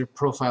user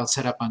profile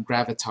set up on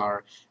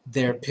Gravatar,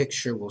 their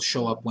picture will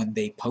show up when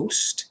they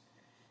post.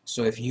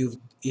 So if you've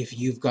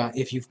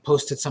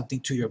posted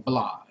something to your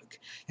blog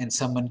and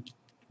someone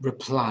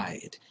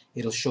replied,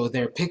 it'll show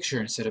their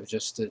picture instead of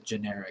just a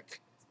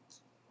generic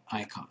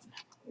icon.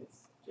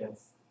 It's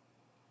just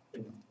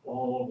in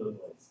all over the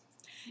place.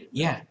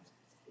 Yeah,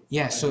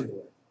 yeah. So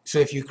Everywhere.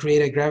 if you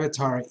create a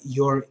Gravatar,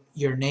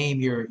 your name,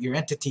 your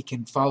entity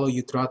can follow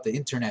you throughout the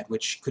internet,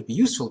 which could be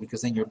useful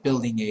because then you're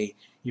building a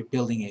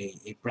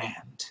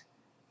brand.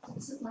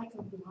 Is it like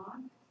a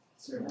blog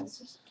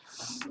service or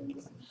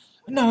something?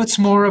 No, it's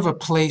more of a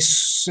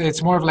place.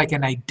 It's more of like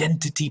an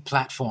identity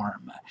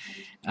platform,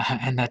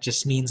 and that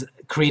just means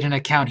create an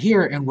account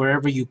here, and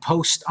wherever you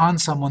post on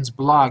someone's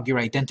blog, your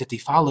identity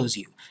follows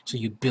you. So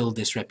you build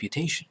this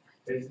reputation.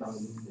 Based on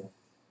media.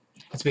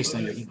 It's based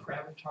on your email.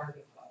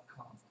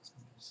 Gravatar.com is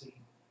what you see.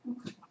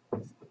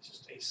 It's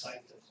just a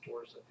site that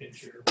stores a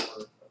picture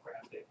or a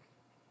graphic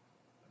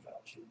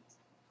about you.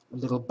 A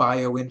little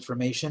bio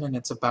information, and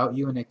it's about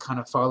you, and it kind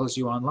of follows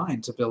you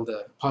online to build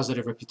a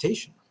positive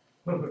reputation.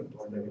 Or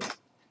negative.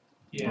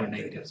 Yeah, Or I think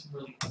negative. that's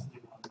really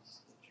ugly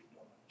ones that you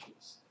don't want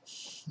to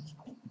choose.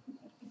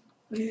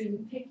 Or you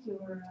can pick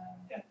your,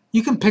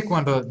 You can pick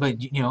one,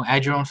 but you know,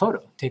 add your own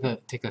photo. Take a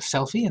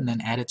selfie and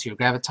then add it to your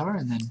Gravatar,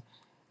 and then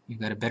you've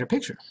got a better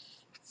picture.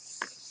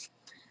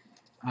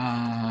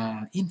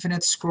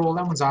 Infinite scroll,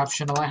 that one's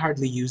optional. I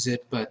hardly use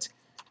it, but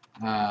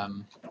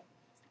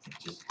It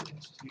just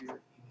connects to your email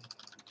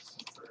address.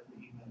 So for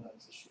every email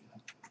address you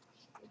have to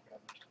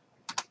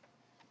Gravatar.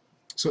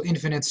 so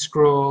infinite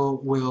scroll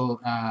will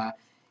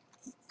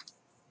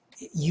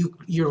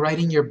you're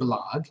writing your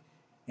blog,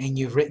 and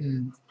you've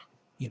written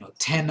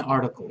 10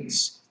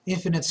 articles.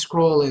 Infinite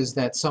scroll is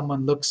that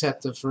someone looks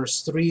at the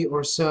first 3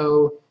 or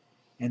so,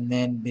 and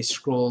then they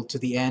scroll to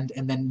the end,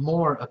 and then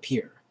more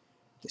appear.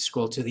 They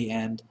scroll to the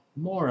end,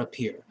 more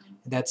appear.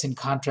 That's in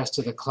contrast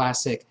to the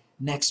classic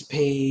next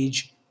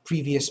page,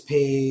 previous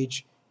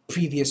page,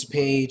 previous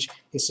page.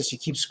 It's just you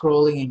keep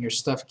scrolling and your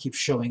stuff keeps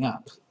showing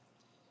up.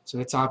 So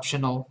it's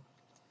optional.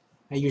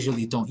 I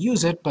usually don't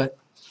use it, but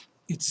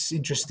it's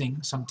interesting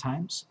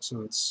sometimes.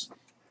 So it's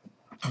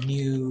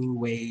new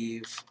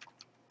wave,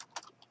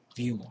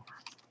 view more,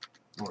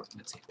 or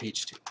let's say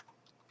page 2.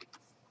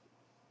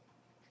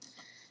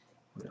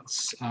 What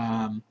else?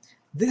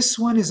 This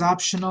one is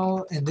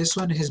optional, and this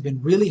one has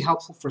been really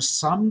helpful for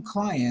some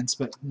clients,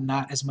 but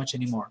not as much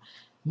anymore.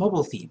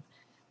 Mobile theme.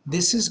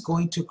 This is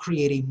going to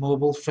create a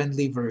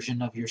mobile-friendly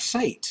version of your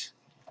site.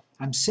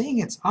 I'm saying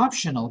it's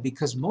optional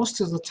because most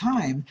of the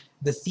time,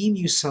 the theme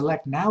you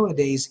select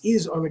nowadays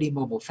is already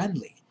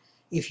mobile-friendly.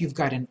 If you've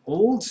got an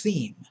old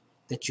theme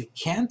that you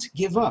can't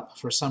give up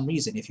for some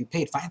reason, if you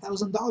paid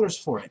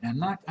 $5,000 for it,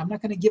 and I'm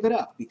not going to give it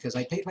up because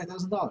I paid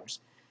 $5,000,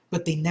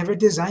 but they never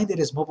designed it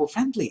as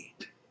mobile-friendly.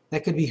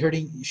 That could be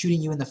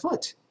shooting you in the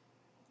foot.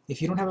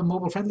 If you don't have a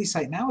mobile-friendly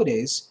site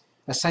nowadays,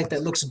 a site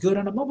that looks good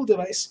on a mobile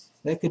device,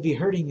 that could be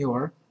hurting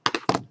your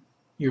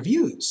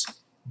views.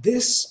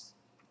 This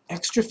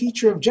extra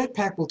feature of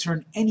Jetpack will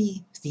turn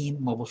any theme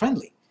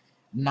mobile-friendly.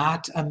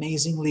 Not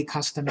amazingly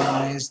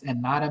customized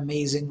and not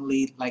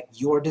amazingly like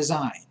your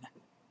design,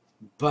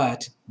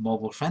 but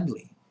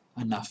mobile-friendly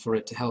enough for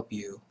it to help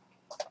you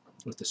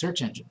with the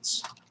search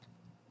engines.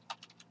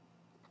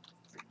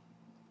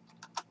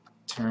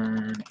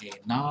 Turn a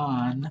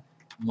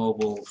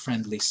non-mobile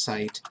friendly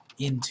site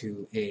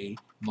into a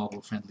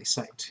mobile friendly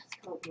site. It's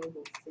called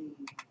mobile theme.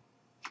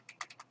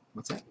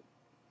 What's that?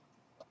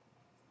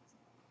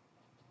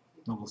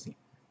 Mobile theme.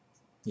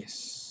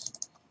 Yes.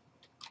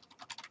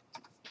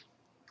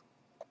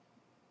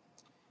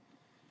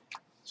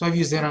 So I've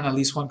used it on at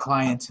least one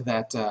client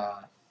that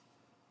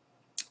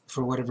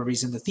for whatever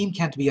reason the theme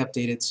can't be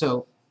updated,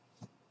 so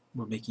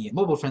we're making it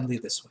mobile friendly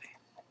this way.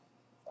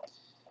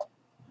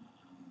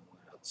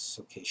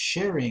 Okay,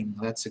 sharing,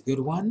 that's a good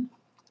one.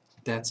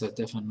 That's a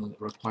definitely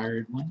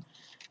required one.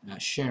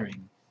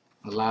 Sharing,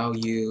 allow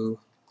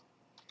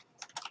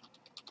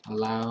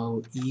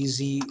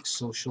easy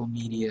social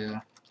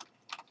media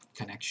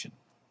connection.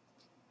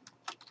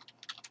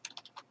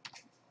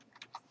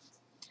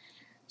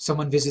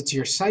 Someone visits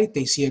your site,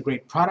 they see a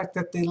great product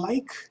that they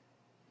like.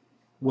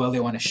 Well, they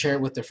want to share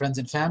it with their friends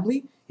and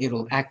family.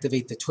 It'll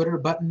activate the Twitter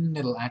button,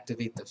 it'll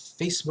activate the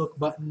Facebook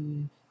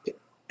button,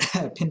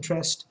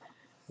 Pinterest,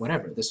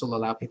 whatever. This will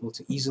allow people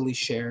to easily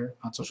share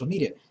on social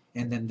media,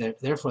 and then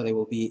therefore they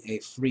will be a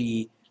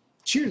free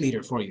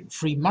cheerleader for you,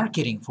 free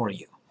marketing for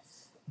you.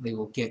 They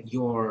will get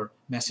your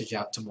message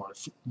out to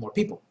more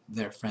people,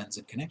 their friends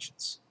and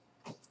connections.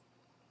 I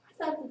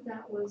thought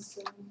that was,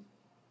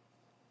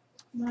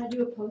 when I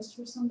do a post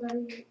for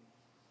somebody,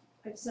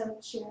 I've set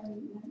up sharing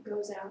and then it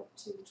goes out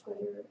to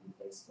Twitter and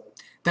Facebook.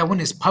 That one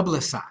is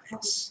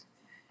publicize,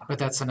 but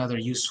that's another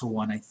useful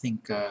one. I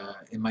think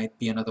it might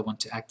be another one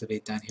to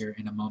activate down here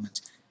in a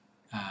moment.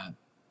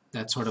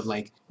 That's sort of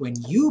like when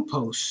you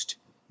post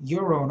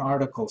your own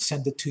article,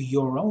 send it to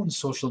your own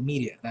social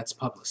media. That's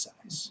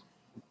publicize.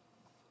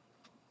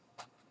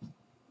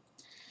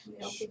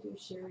 We also do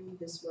sharing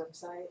this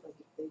website, like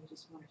if they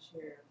just want to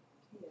share,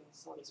 hey, I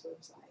saw this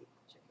website,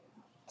 check it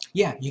out.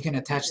 Yeah, you can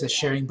attach the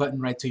sharing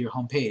button right to your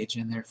home page,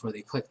 and therefore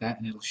they click that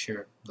and it'll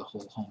share the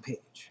whole home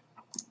page.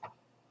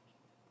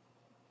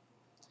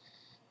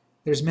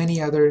 There's many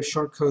other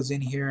short codes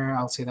in here.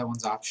 I'll say that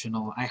one's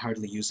optional. I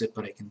hardly use it,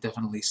 but I can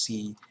definitely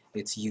see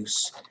its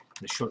use.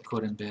 The short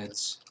code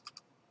embeds.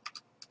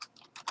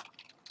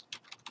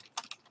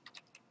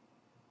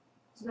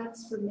 So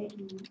that's for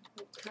making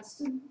a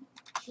custom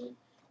short.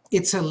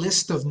 It's a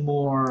list of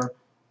more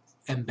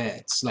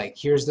embeds. Like,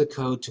 here's the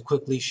code to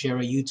quickly share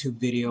a YouTube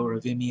video or a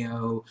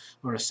Vimeo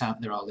or a sound.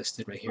 They're all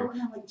listed right here. Oh,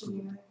 not like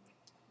generic.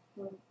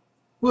 Or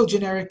Well,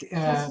 generic,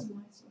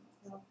 customized.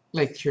 Well,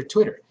 like your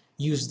Twitter.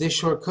 Use this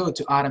short code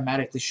to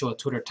automatically show a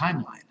Twitter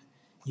timeline.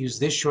 Use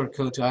this short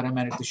code to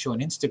automatically show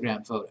an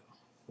Instagram photo.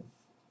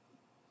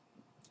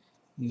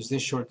 Use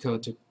this short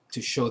code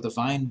to show the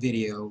Vine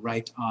video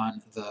right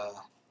on the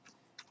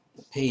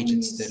page and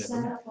instead you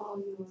of set up all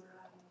your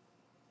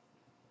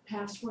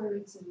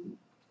passwords and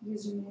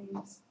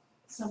usernames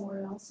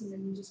somewhere else, and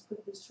then you just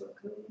put this short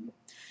code in.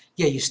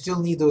 Yeah, you still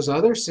need those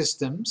other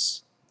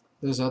systems,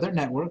 those other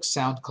networks,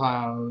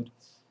 SoundCloud,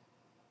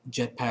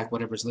 Jetpack,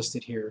 whatever's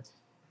listed here,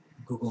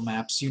 Google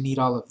Maps. You need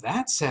all of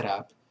that set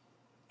up,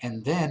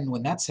 and then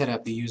when that's set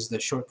up, you use the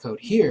shortcode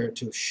here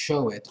to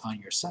show it on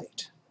your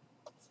site.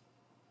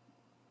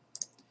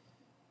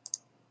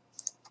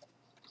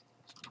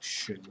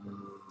 Show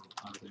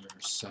other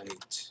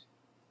site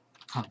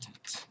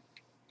content.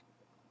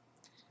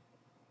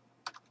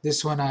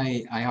 This one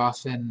I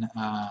often,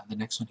 the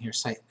next one here,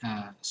 site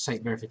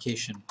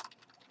verification.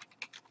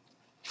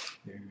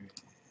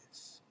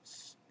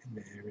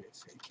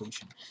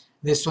 Verification.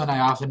 This one I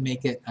often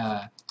make it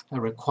a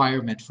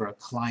requirement for a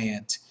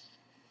client.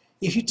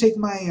 If you take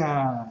my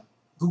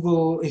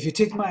if you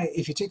take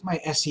my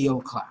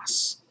SEO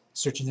class,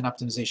 search engine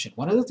optimization,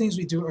 one of the things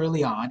we do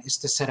early on is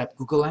to set up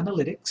Google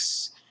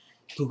Analytics,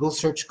 Google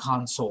Search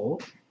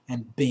Console,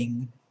 and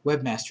Bing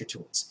Webmaster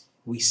Tools.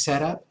 We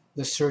set up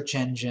the search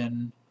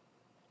engine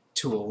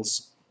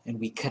tools, and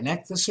we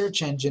connect the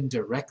search engine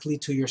directly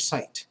to your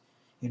site.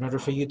 In order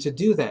for you to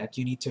do that,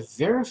 you need to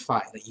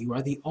verify that you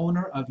are the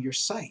owner of your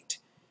site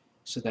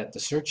so that the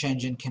search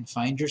engine can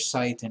find your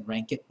site and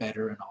rank it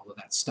better and all of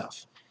that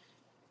stuff.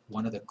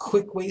 One of the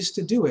quick ways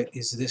to do it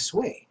is this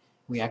way.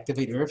 We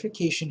activate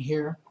verification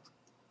here,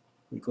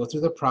 we go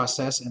through the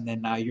process, and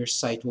then now your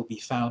site will be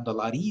found a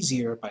lot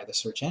easier by the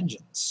search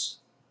engines.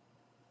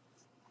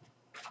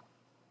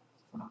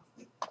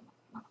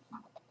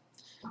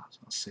 So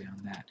I'll say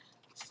on that,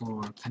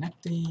 for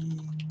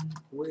connecting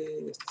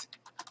with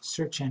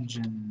search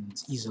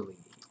engines easily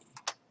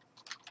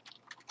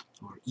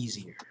or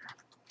easier.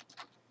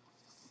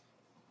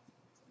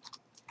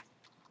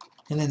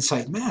 And then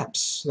site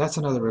maps, that's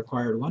another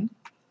required one.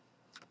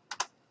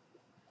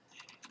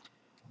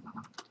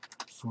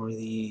 For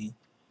the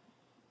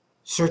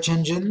search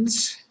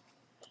engines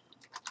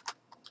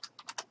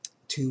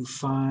to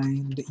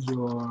find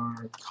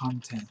your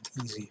content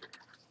easier.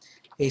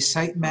 A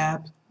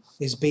sitemap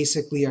is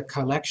basically a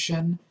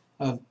collection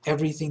of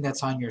everything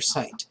that's on your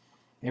site.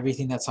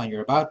 Everything that's on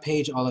your About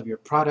page, all of your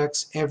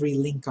products, every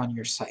link on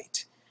your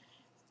site.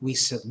 We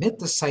submit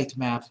the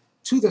sitemap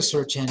to the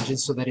search engine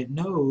so that it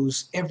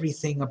knows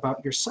everything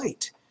about your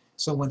site.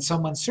 So when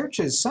someone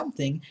searches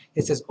something,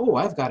 it says, oh,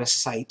 I've got a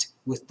site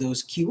with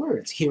those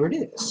keywords. Here it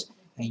is.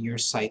 And your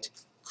site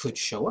could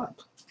show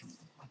up.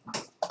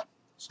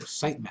 So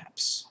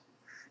sitemaps.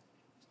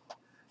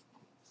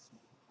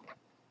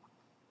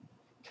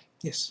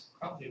 Yes?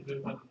 Probably a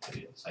good one to put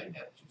in. Site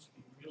maps used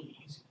to be really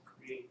easy to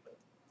create, but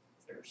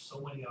there's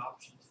so many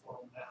options for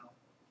them now.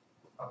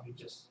 Probably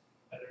just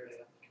better to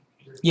have the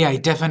computer. Yeah, I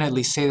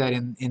definitely say that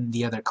in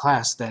the other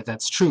class,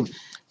 that's true.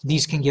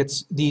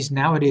 These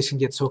nowadays can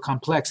get so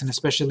complex, and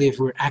especially if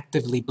we're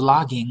actively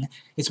blogging,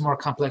 it's more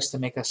complex to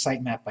make a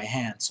sitemap by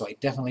hand. So I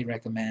definitely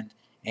recommend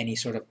any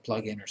sort of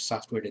plugin or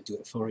software to do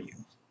it for you.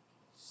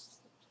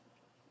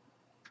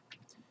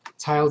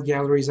 Tiled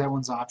galleries, that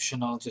one's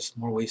optional, just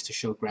more ways to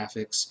show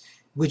graphics.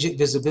 Widget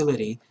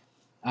visibility.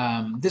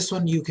 This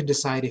one you can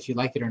decide if you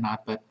like it or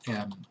not, but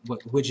what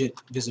widget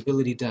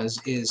visibility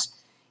does is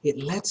it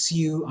lets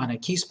you, on a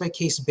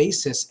case-by-case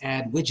basis,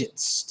 add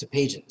widgets to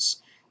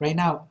pages. Right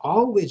now,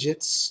 all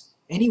widgets,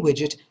 any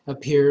widget,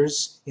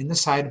 appears in the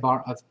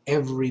sidebar of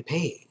every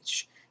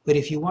page. But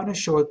if you want to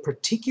show a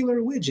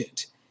particular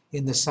widget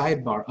in the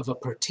sidebar of a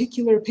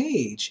particular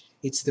page,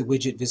 it's the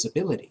widget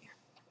visibility.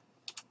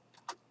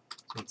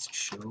 Let's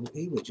show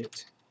a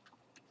widget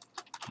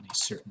on a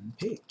certain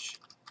page.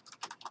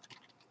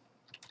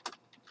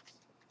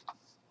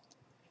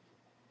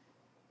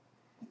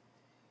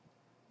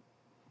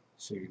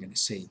 So you're going to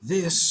say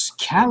this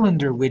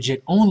calendar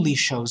widget only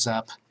shows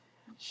up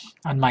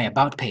on my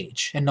About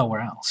page and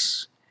nowhere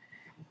else.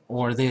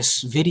 Or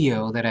this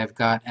video that I've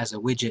got as a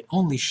widget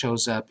only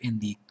shows up in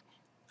the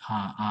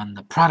on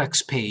the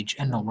products page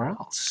and nowhere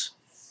else.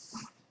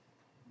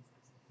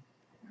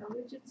 Are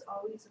widgets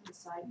always in the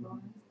sidebar?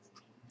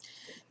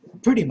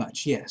 Pretty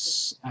much,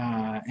 yes.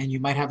 And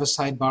you might have a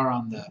sidebar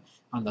on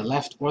the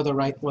left or the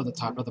right or the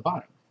top or the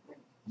bottom,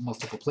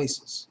 multiple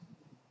places.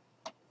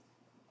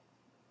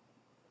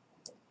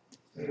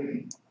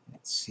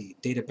 Let's see,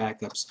 data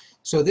backups.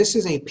 So this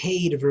is a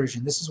paid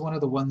version. This is one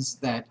of the ones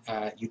that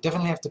you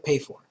definitely have to pay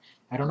for.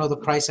 I don't know the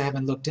price, I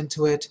haven't looked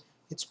into it.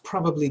 It's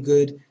probably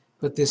good,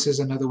 but this is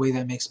another way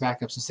that makes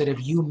backups. Instead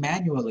of you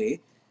manually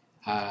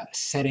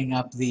setting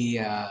up the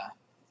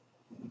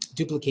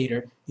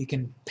duplicator, you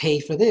can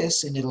pay for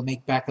this and it'll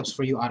make backups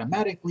for you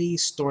automatically,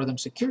 store them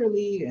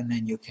securely, and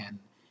then you can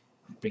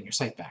bring your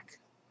site back.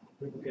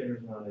 Duplicator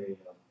is not a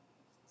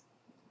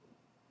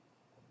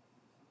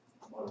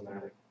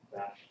automatic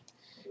batch.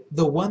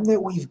 The one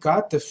that we've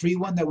got, the free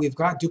one that we've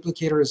got,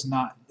 duplicator is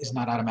not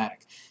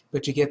automatic.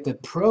 But you get the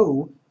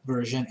pro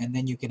version and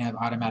then you can have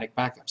automatic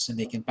backups and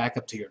they can back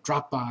up to your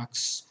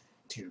Dropbox,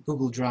 to your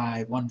Google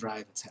Drive,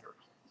 OneDrive, etc.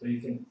 So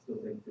you think still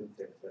think do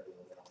fix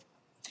everyone else?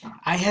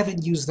 I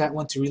haven't used that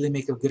one to really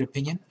make a good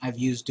opinion. I've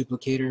used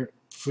duplicator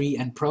free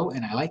and pro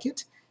and I like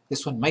it.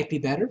 This one might be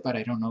better, but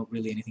I don't know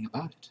really anything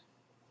about it.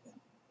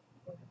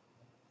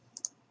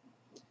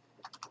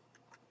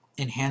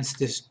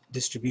 Enhanced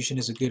distribution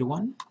is a good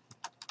one.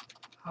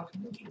 How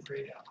can we get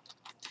grayed out?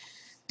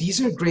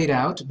 These are grayed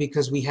out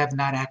because we have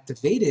not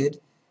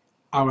activated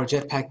our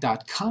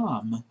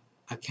jetpack.com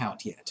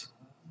account yet.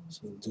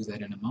 So we'll do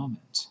that in a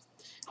moment.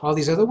 All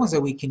these other ones that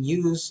we can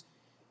use,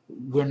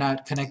 we're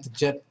not connected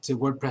yet to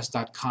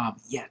WordPress.com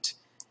yet.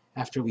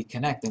 After we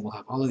connect, then we'll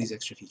have all of these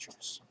extra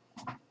features.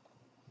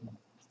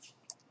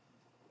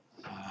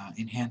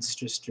 Enhanced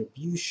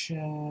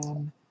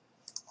distribution,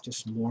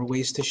 just more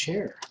ways to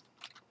share.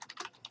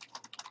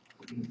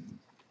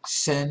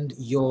 Send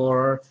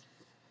your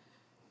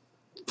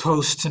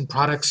posts and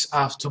products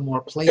off to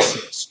more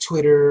places,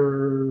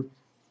 Twitter,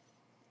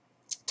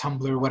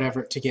 Tumblr,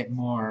 whatever, to get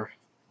more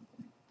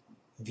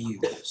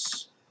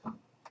views.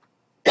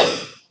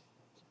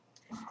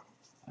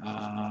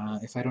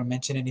 If I don't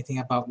mention anything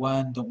about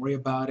one, don't worry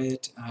about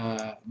it.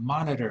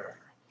 Monitor.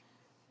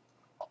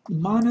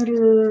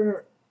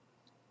 Monitor,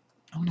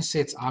 I want to say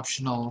it's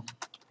optional.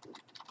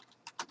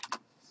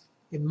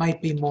 It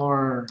might be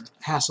more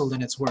hassle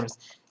than it's worth.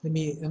 Let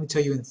me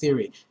tell you in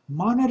theory.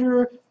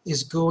 Monitor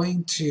is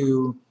going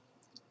to,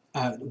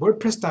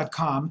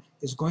 WordPress.com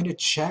is going to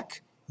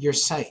check your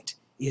site.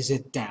 Is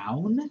it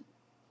down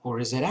or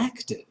is it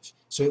active?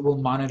 So it will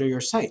monitor your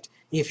site.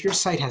 If your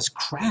site has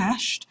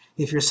crashed,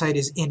 if your site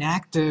is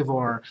inactive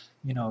or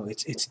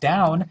it's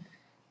down,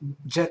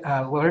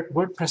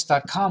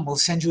 WordPress.com will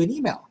send you an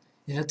email.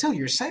 It'll tell you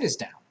your site is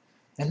down.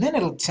 And then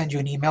it'll send you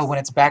an email when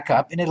it's back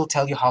up and it'll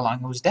tell you how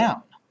long it was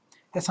down.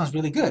 That sounds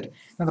really good.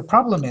 Now the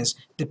problem is,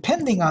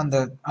 depending on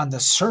the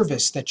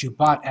service that you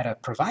bought at a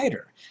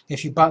provider,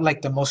 if you bought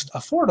like the most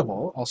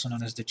affordable, also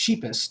known as the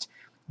cheapest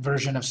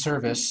version of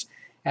service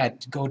at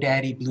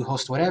GoDaddy,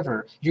 Bluehost,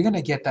 whatever, you're going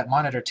to get that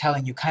monitor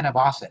telling you kind of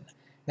often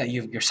that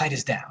your site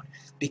is down.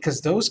 Because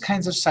those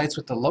kinds of sites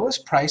with the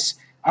lowest price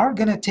are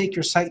going to take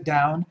your site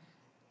down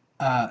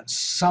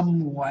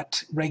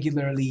somewhat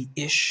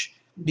regularly-ish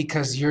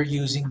because you're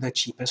using the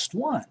cheapest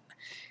one.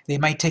 They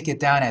might take it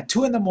down at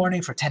 2 in the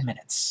morning for 10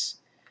 minutes.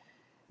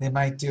 They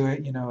might do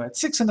it, at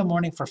 6 in the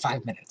morning for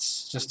 5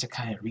 minutes, just to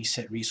kind of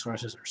reset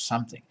resources or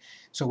something.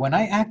 So when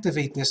I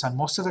activate this on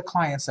most of the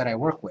clients that I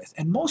work with,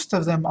 and most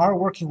of them are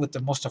working with the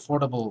most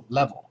affordable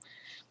level,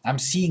 I'm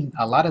seeing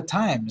a lot of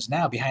times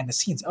now behind the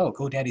scenes, oh,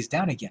 GoDaddy's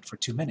down again for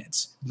 2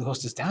 minutes.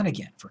 Bluehost is down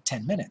again for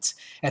 10 minutes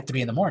at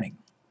 3 in the morning.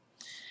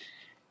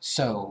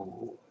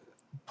 So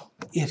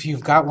if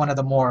you've got one of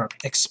the more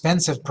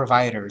expensive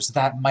providers,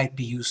 that might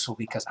be useful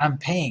because I'm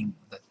paying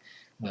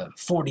the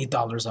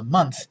 $40 a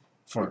month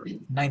for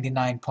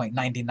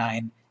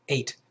 99.998%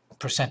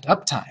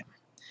 uptime.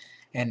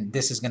 And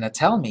this is going to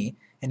tell me,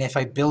 and if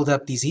I build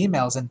up these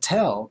emails and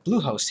tell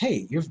Bluehost,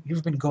 hey,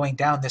 you've been going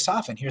down this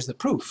often, here's the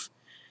proof.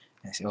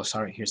 And I say, oh,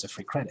 sorry, here's a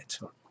free credit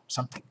or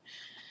something.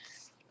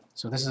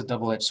 So this is a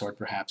double-edged sword,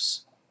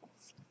 perhaps.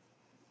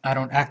 I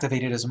don't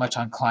activate it as much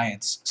on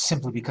clients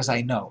simply because I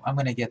know I'm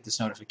going to get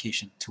this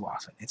notification too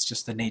often. It's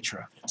just the nature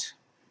of it.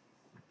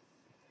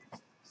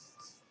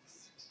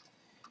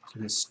 So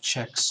this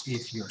checks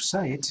if your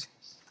site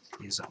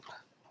is up.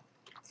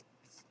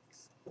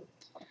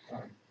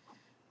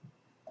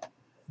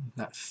 We've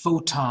got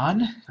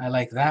Photon. I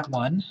like that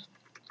one.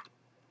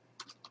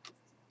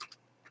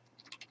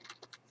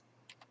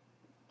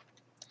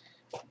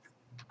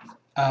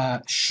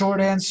 Short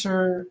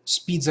answer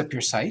speeds up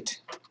your site.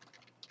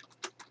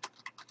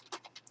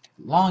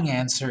 Long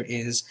answer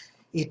is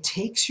it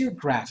takes your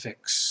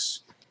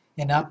graphics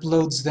and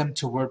uploads them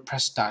to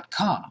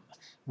WordPress.com.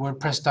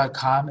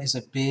 WordPress.com is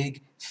a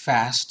big,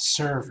 fast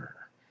server.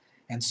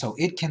 And so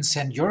it can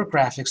send your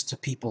graphics to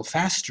people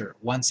faster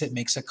once it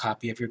makes a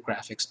copy of your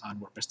graphics on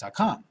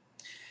WordPress.com.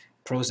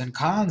 Pros and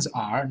cons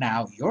are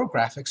now your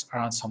graphics are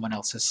on someone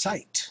else's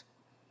site.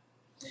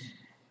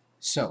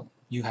 So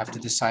you have to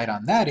decide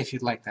on that if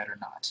you'd like that or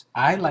not.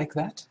 I like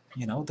that.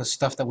 You know, the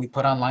stuff that we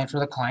put online for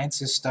the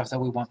clients is stuff that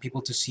we want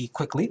people to see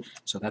quickly,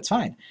 so that's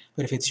fine.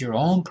 But if it's your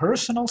own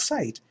personal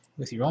site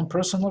with your own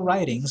personal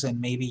writings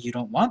and maybe you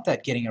don't want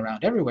that getting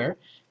around everywhere,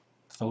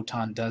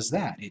 Photon does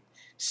that. It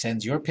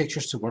sends your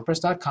pictures to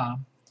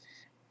WordPress.com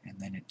and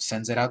then it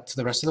sends it out to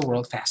the rest of the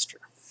world faster.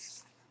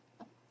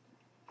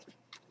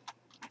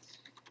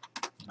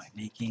 By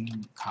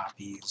making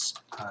copies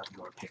of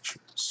your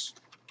pictures.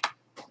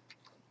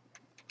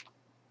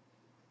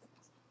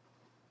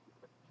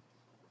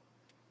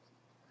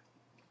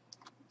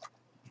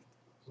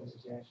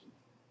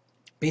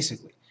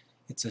 Basically,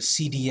 it's a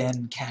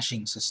CDN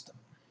caching system.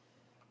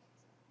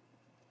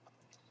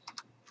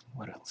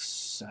 What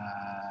else?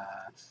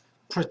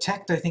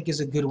 Protect, I think, is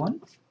a good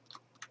one.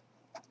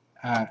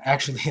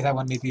 Actually, that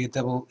one may be a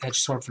double-edged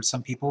sword for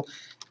some people,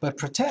 but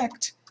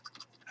Protect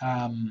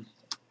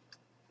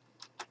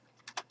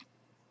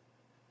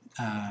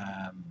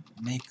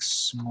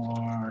makes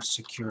more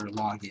secure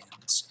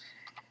logins.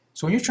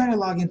 So when you're trying to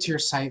log into your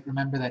site,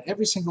 remember that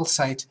every single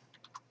site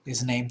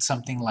is named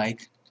something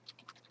like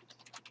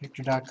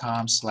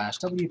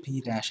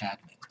victor.com/wp-admin.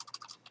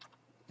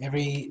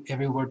 Every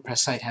WordPress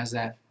site has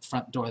that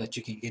front door that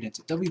you can get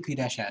into,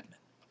 wp-admin.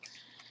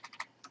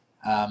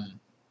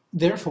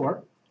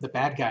 Therefore, the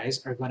bad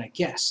guys are going to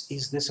guess,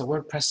 is this a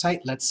WordPress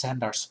site? Let's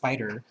send our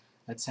spider,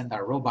 let's send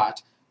our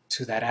robot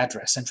to that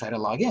address and try to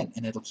log in.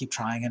 And it'll keep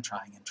trying and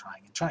trying and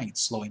trying and trying.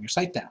 It's slowing your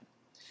site down.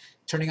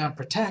 Turning on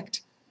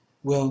Protect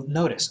will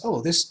notice,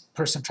 oh, this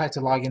person tried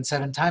to log in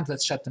 7 times,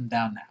 let's shut them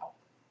down now.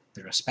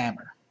 They're a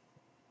spammer.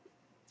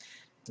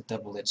 The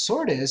double-edged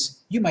sword is,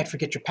 you might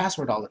forget your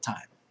password all the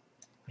time.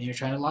 When you're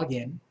trying to log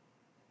in,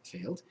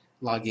 failed,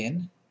 log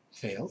in,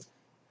 failed.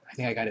 I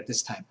think I got it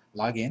this time.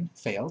 Log in,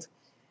 failed.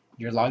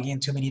 You're logging in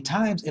too many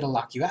times, it'll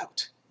lock you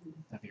out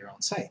of your own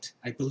site.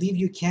 I believe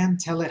you can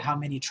tell it how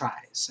many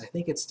tries. I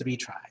think it's 3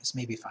 tries,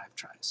 maybe 5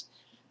 tries.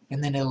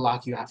 And then it'll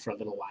lock you out for a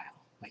little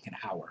while, like an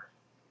hour.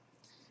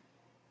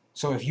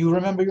 So if you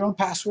remember your own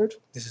password,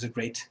 this is a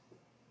great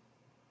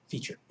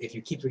feature. If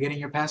you keep forgetting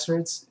your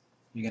passwords,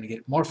 you're going to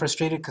get more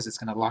frustrated because it's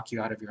going to lock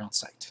you out of your own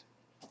site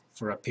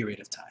for a period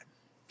of time.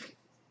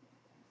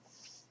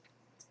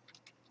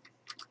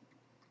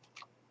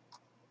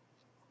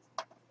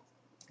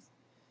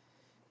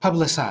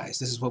 Publicize.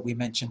 This is what we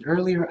mentioned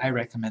earlier. I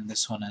recommend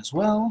this one as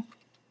well.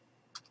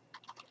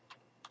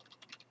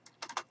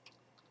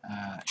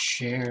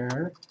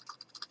 Share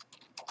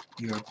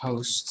your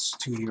posts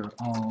to your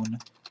own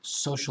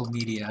social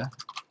media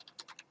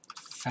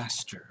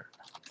faster.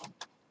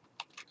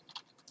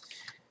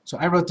 So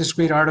I wrote this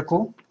great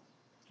article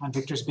on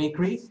Victor's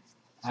Bakery,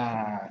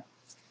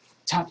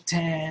 top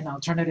 10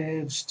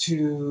 alternatives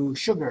to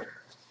sugar.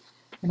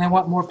 And I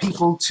want more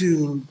people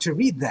to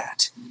read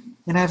that.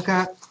 And I've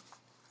got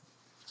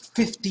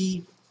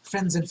 50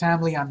 friends and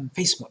family on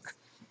Facebook.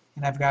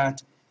 And I've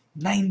got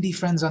 90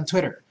 friends on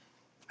Twitter.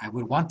 I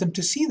would want them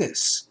to see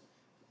this.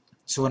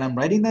 So when I'm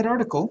writing that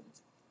article,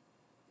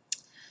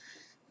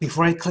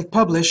 before I click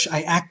publish,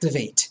 I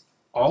activate.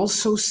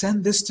 Also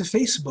send this to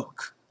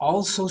Facebook.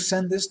 Also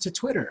send this to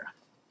Twitter.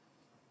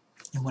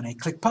 And when I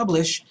click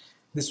publish,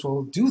 this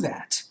will do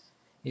that.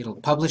 It'll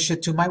publish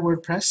it to my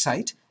WordPress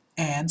site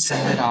and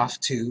send it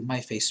off to my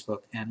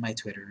Facebook and my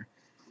Twitter,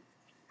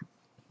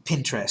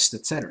 Pinterest,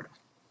 etc.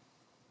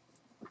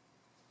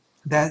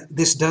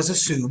 This does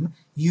assume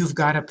you've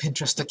got a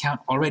Pinterest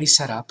account already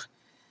set up,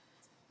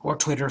 or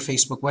Twitter,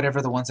 Facebook,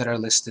 whatever the ones that are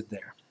listed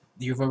there.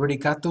 You've already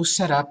got those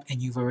set up and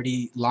you've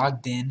already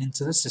logged in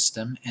into the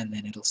system, and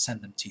then it'll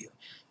send them to you.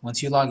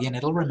 Once you log in,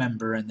 it'll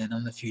remember, and then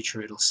in the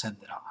future it'll send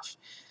it off.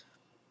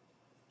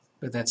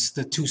 But that's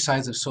the two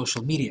sides of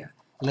social media.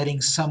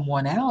 Letting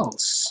someone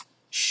else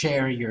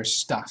share your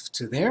stuff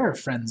to their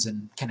friends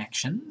and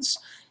connections,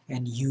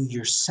 and you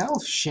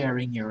yourself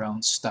sharing your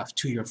own stuff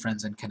to your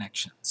friends and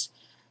connections.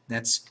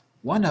 That's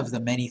one of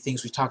the many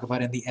things we talk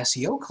about in the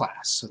SEO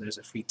class, so there's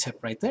a free tip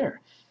right there.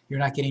 You're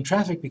not getting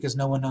traffic because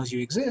no one knows you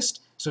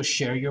exist, so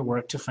share your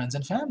work to friends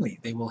and family.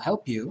 They will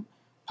help you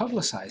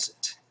publicize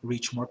it,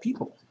 reach more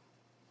people.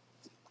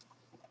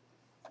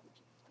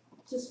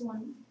 Just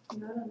one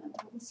note on that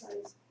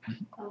publicize.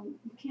 You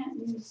can't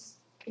use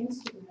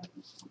Instagram.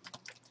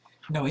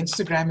 No,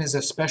 Instagram is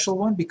a special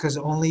one because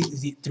through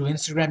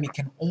Instagram you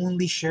can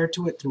only share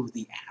to it through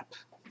the app.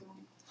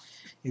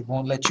 It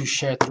won't let you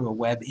share through a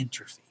web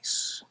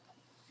interface.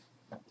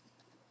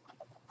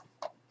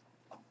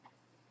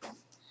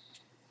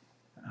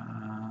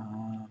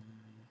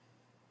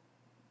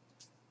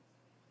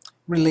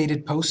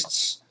 Related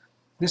posts.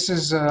 This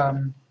is,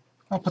 I'll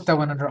put that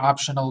one under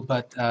optional,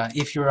 but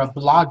if you're a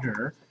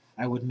blogger,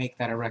 I would make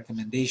that a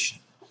recommendation,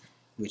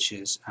 which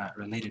is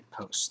related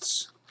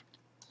posts.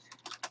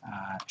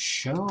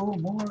 Show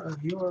more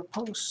of your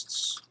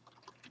posts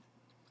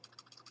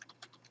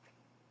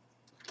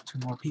to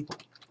more people.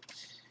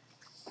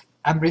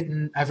 I've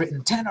written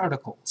 10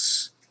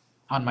 articles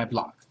on my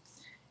blog,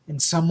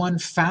 and someone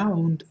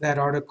found that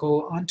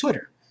article on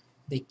Twitter.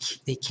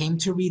 They came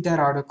to read that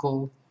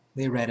article,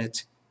 they read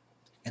it,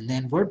 and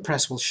then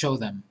WordPress will show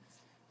them,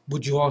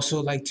 would you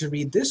also like to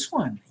read this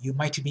one? You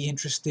might be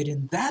interested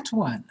in that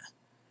one.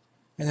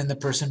 And then the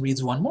person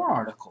reads one more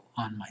article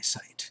on my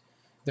site.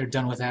 They're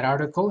done with that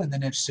article, and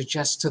then it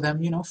suggests to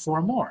them,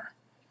 4 more.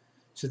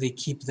 So they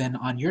keep then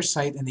on your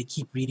site, and they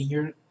keep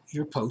reading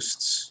your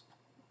posts.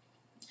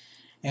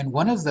 And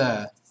one of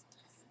the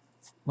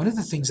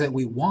things that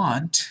we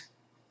want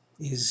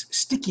is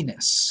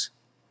stickiness.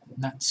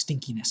 Not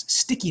stinkiness,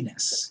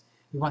 stickiness.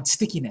 We want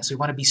stickiness. We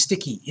want to be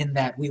sticky in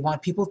that we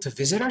want people to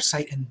visit our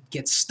site and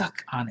get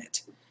stuck on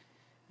it.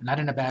 Not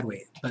in a bad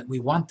way, but we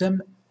want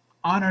them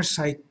on our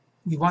site.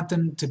 We want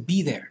them to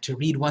be there, to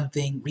read one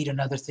thing, read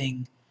another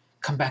thing,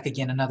 come back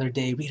again another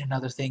day, read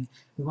another thing.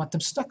 We want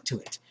them stuck to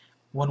it.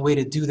 One way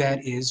to do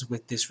that is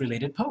with this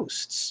related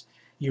posts.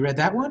 You read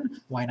that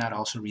one? Why not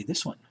also read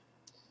this one?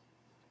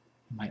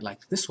 You might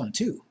like this one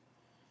too.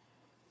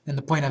 And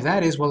the point of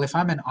that is, well, if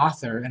I'm an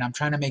author and I'm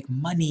trying to make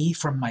money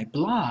from my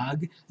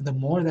blog, the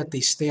more that they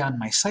stay on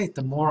my site,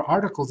 the more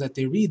articles that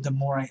they read, the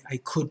more I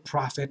could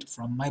profit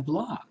from my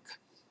blog.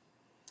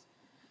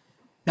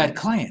 That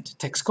client,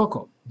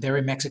 Texcoco, they're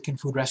a Mexican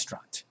food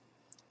restaurant.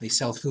 They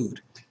sell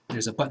food.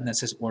 There's a button that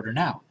says order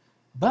now.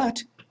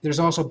 But there's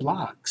also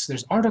blogs.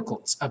 There's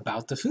articles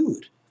about the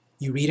food.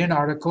 You read an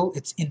article,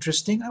 it's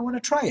interesting, I want to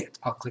try it.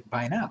 I'll click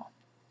buy now.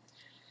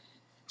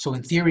 So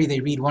in theory,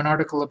 they read one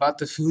article about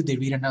the food, they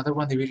read another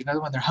one,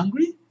 they're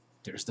hungry,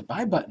 there's the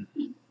buy button.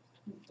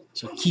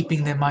 So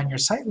keeping them on your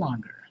site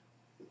longer.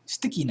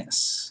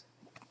 Stickiness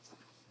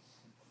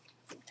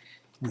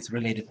with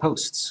related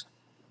posts.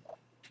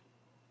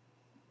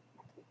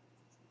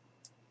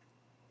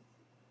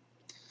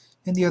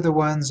 And the other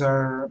ones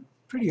are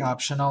pretty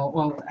optional.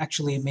 Well,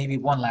 actually, maybe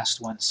one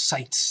last one,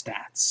 site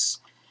stats.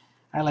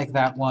 I like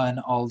that one,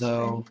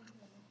 although,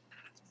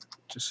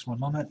 just one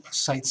moment,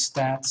 site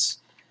stats.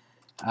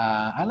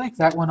 I like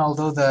that one,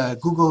 although the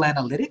Google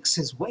Analytics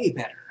is way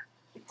better.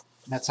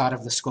 That's out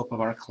of the scope of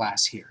our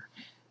class here.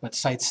 But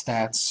site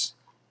stats,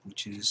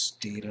 which is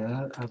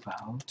data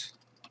about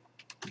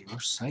your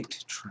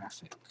site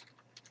traffic.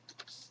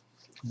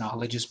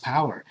 Knowledge is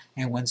power.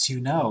 And once you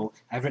know,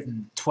 I've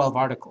written 12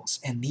 articles,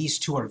 and these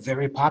 2 are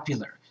very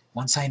popular.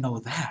 Once I know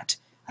that,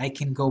 I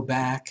can go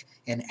back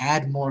and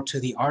add more to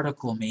the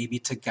article, maybe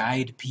to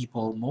guide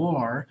people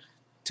more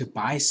to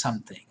buy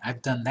something.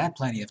 I've done that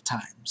plenty of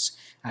times.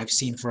 I've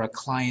seen for a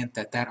client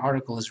that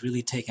article has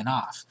really taken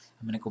off.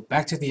 I'm going to go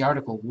back to the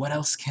article. What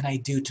else can I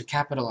do to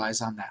capitalize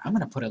on that? I'm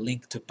going to put a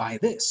link to buy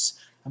this.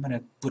 I'm going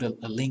to put a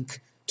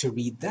link to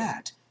read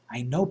that.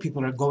 I know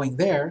people are going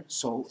there,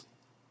 so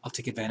I'll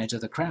take advantage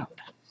of the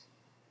crowd.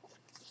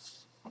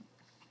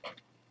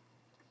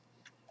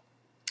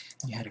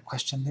 You had a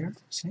question there,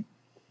 see?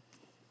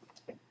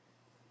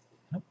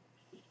 Nope.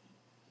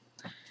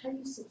 I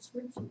use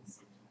subscriptions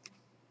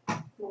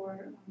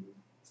for,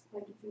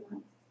 like if you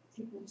want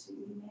people to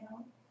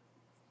email,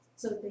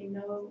 so they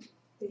know,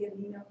 they get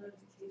an email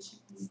notification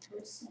when you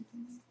post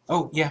something.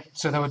 Oh, yeah,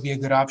 so that would be a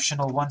good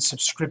optional one.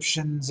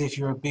 Subscriptions, if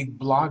you're a big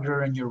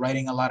blogger and you're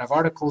writing a lot of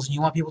articles and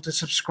you want people to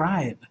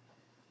subscribe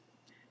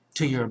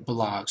to your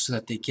blog so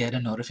that they get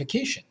a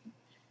notification.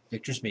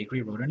 Victor's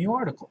Bakery wrote a new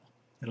article.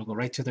 It'll go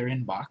right to their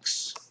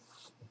inbox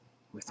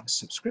with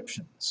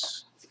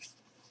subscriptions.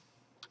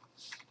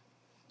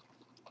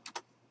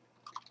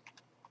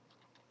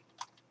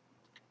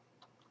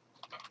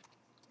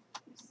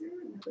 Is there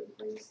another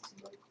place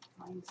to like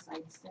find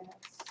site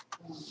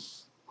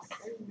stats?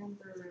 I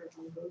remember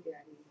on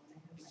GoDaddy when I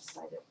had my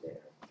site up there,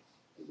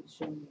 it would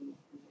show me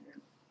in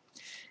there.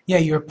 Yeah,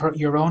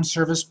 your own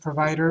service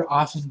provider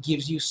often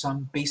gives you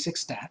some basic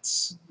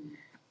stats.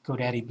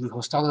 GoDaddy,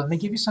 Bluehost, all of them, they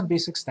give you some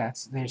basic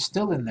stats. They're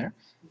still in there.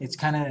 It's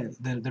kind of,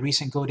 the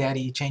recent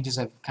GoDaddy changes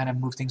have kind of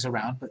moved things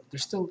around, but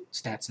there's still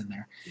stats in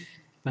there.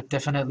 But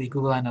definitely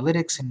Google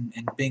Analytics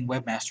and Bing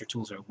Webmaster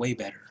Tools are way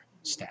better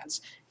stats,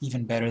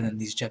 even better than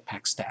these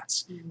Jetpack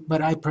stats.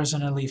 But I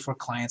personally, for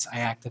clients, I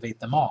activate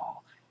them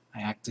all.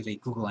 I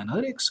activate Google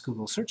Analytics,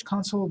 Google Search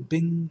Console,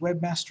 Bing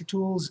Webmaster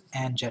Tools,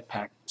 and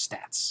Jetpack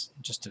stats,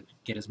 just to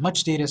get as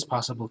much data as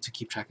possible to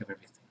keep track of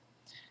everything.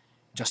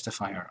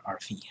 Justify our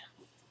fee.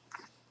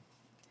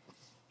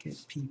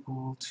 Get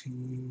people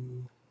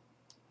to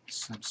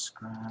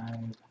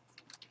subscribe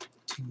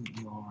to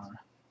your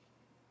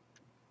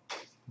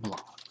blog.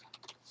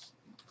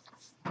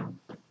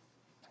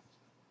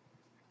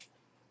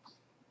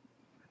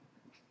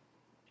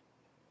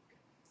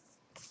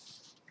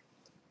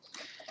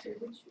 So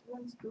which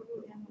one's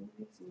Google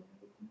Analytics and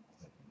everything?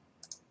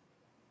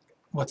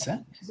 What's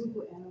that?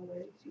 Google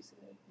Analytics, you said?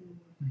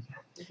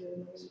 Is there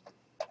another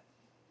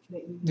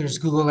that you There's use?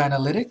 Google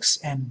Analytics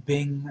and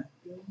Bing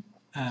Bing?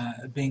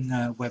 Bing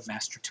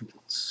Webmaster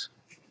Tools.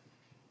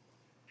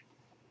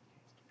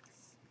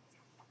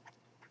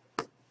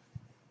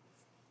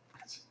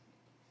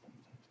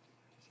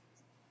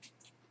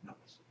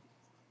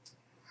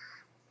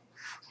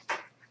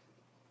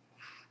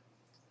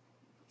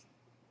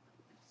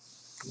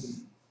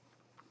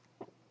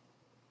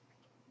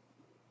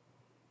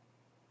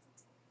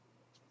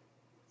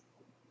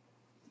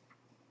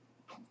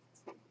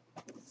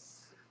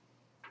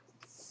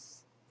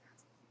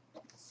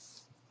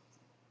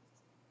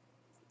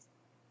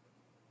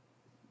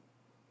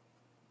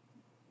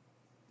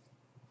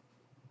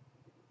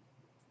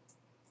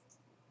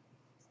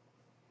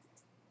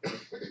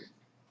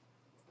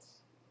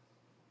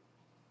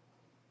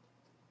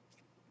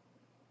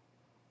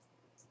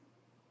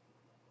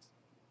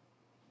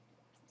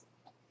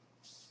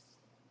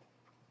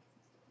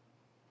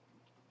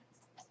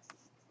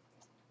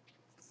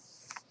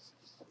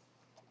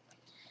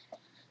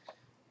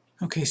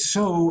 Okay,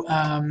 so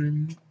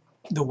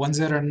the ones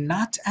that are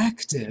not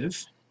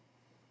active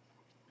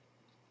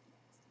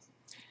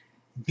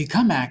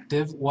become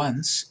active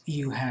once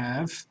you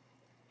have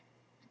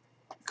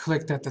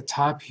clicked at the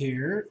top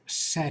here,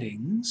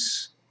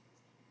 Settings.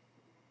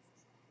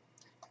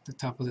 At the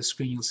top of the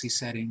screen you'll see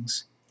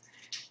Settings.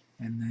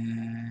 And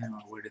then,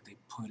 where did they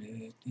put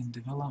it? In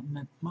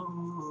development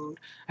mode.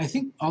 I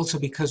think also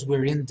because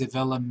we're in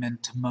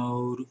development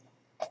mode,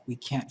 we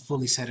can't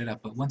fully set it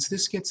up. But once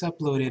this gets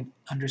uploaded,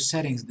 under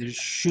Settings, there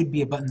should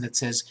be a button that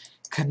says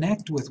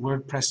Connect with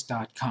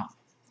WordPress.com.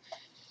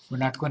 We're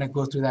not going to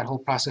go through that whole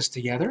process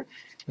together,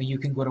 but you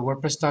can go to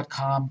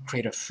WordPress.com,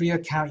 create a free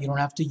account. You don't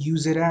have to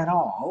use it at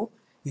all.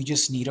 You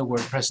just need a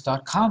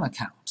WordPress.com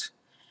account.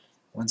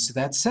 Once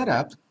that's set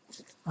up,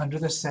 under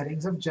the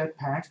settings of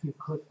Jetpack, you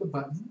click the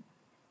button,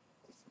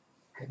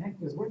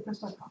 Connect with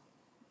WordPress.com.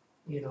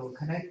 It'll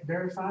connect,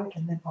 verify,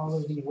 and then all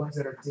of the ones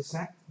that are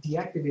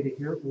deactivated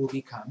here will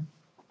become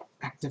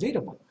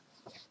activatable.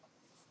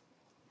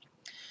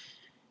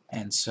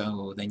 And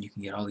so then you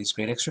can get all these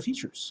great extra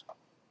features.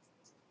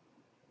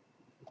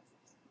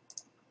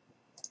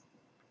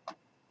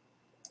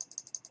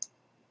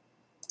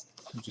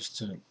 So just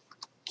to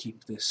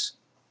keep this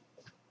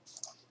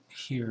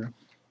here,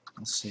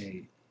 I'll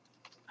say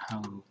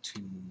how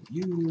to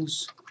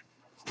use,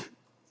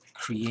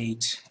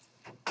 create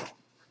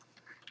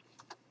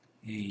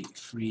a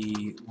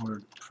free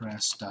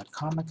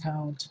WordPress.com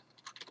account,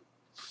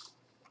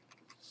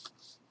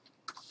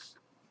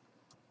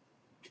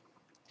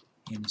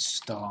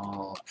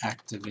 install,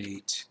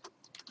 activate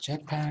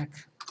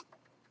Jetpack,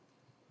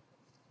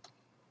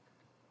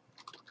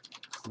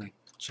 click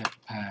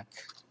Jetpack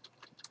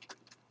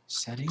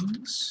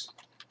settings,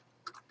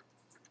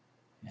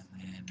 and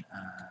then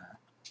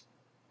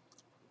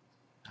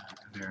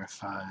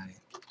verify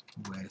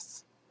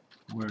with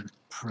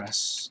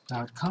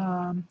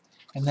WordPress.com,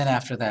 and then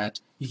after that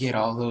you get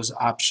all those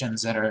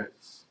options that are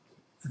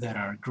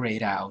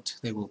grayed out.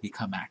 They will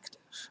become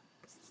active.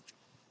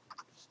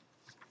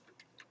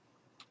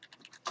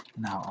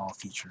 Now all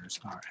features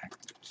are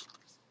active.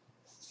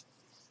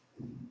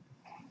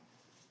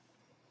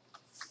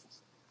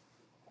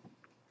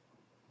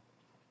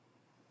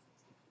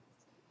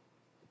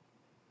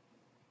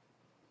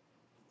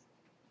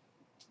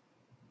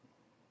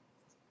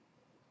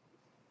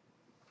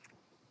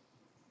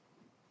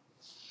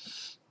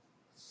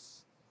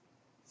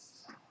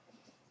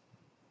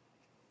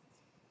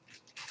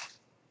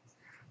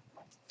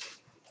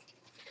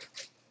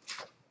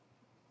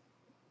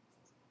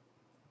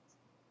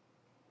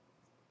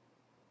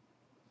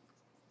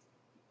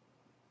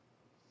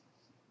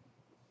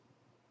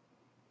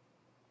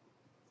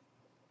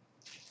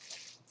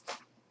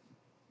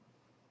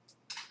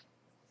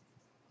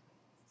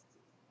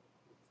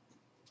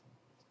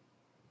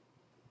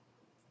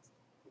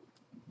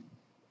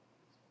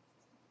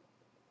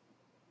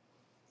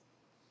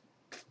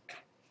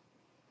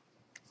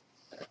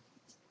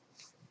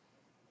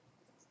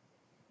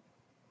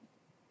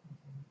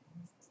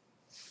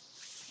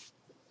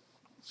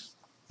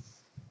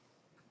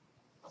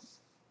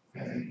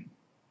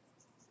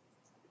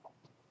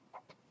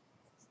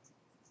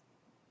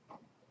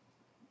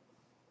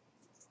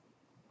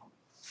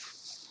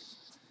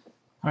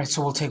 All right,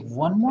 so we'll take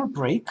one more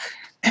break,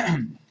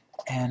 and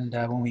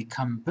when we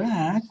come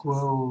back,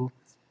 we'll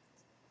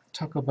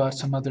talk about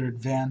some other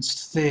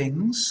advanced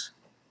things.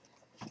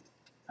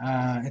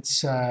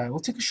 We'll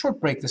take a short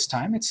break this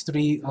time. It's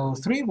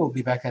 3:03. We'll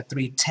be back at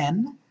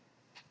 3:10,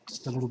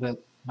 just a little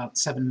bit, about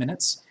 7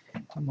 minutes,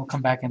 and we'll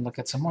come back and look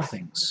at some more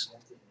things.